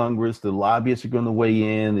fights in Congress. The lobbyists are going to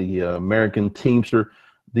weigh in. The American Teamster,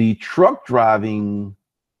 the truck driving,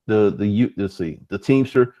 let's see, the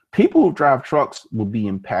Teamster, people who drive trucks will be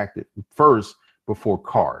impacted first before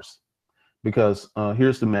cars, because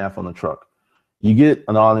here's the math on the truck. You get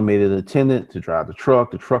an automated attendant to drive the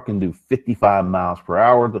truck. The truck can do 55 miles per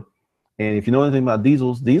hour. And if you know anything about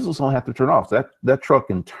diesels don't have to turn off. So that truck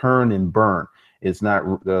can turn and burn. It's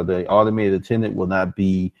not the automated attendant will not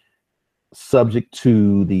be subject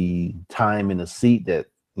to the time in the seat that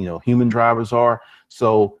human drivers are.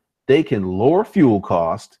 So they can lower fuel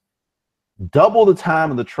cost, double the time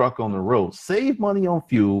of the truck on the road, save money on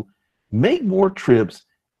fuel, make more trips,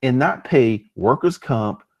 and not pay workers'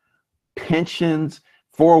 comp, pensions,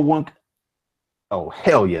 401. Oh,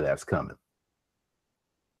 hell yeah, that's coming.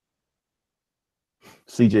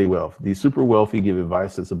 CJ Wealth, the super wealthy give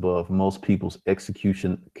advice that's above most people's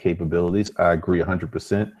execution capabilities. I agree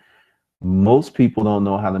 100%. Most people don't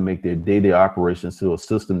know how to make their day-to-day operations to a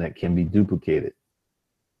system that can be duplicated.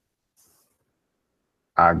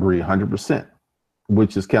 I agree 100%,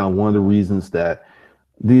 which is kind of one of the reasons that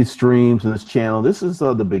these streams and this channel, this is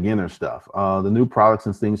the beginner stuff. The new products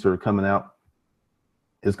and things that are coming out,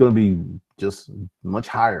 it's going to be just much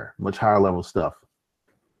higher level stuff.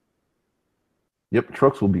 Yep,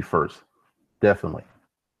 trucks will be first, definitely.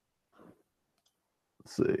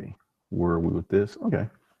 Let's see, where are we with this? Okay.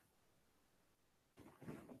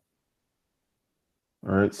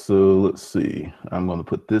 All right, so let's see. I'm going to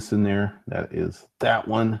put this in there. That is that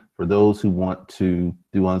one for those who want to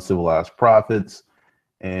do uncivilized profits.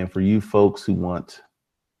 And for you folks who want,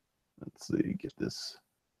 let's see, get this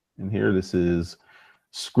in here. This is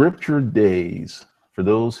Scripture Days for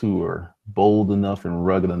those who are bold enough and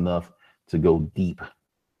rugged enough to go deep.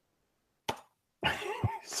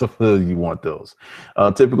 So you want those.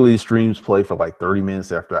 Typically streams play for like 30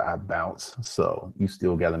 minutes after I bounce. So you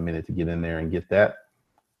still got a minute to get in there and get that.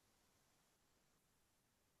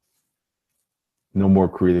 No more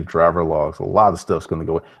creative driver logs. A lot of stuff's going to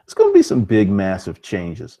go. It's going to be some big, massive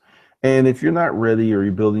changes. And if you're not ready, or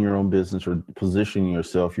you're building your own business or positioning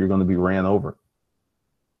yourself, you're going to be ran over.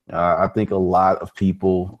 I think a lot of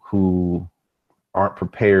people who aren't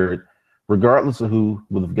prepared, regardless of who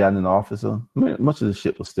would have gotten in office, much of this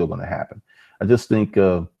shit was still going to happen. I just think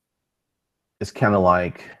it's kind of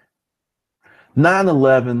like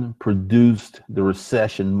 9/11 produced the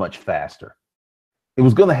recession much faster. It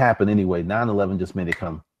was going to happen anyway. 9/11 just made it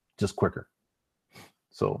come just quicker.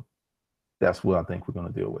 So that's what I think we're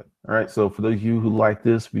going to deal with. All right. So for those of you who like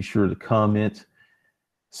this, be sure to comment,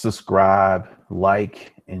 subscribe,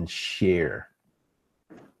 like, and share.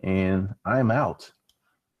 And I'm out.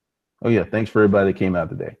 Oh yeah, thanks for everybody that came out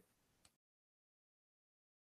today.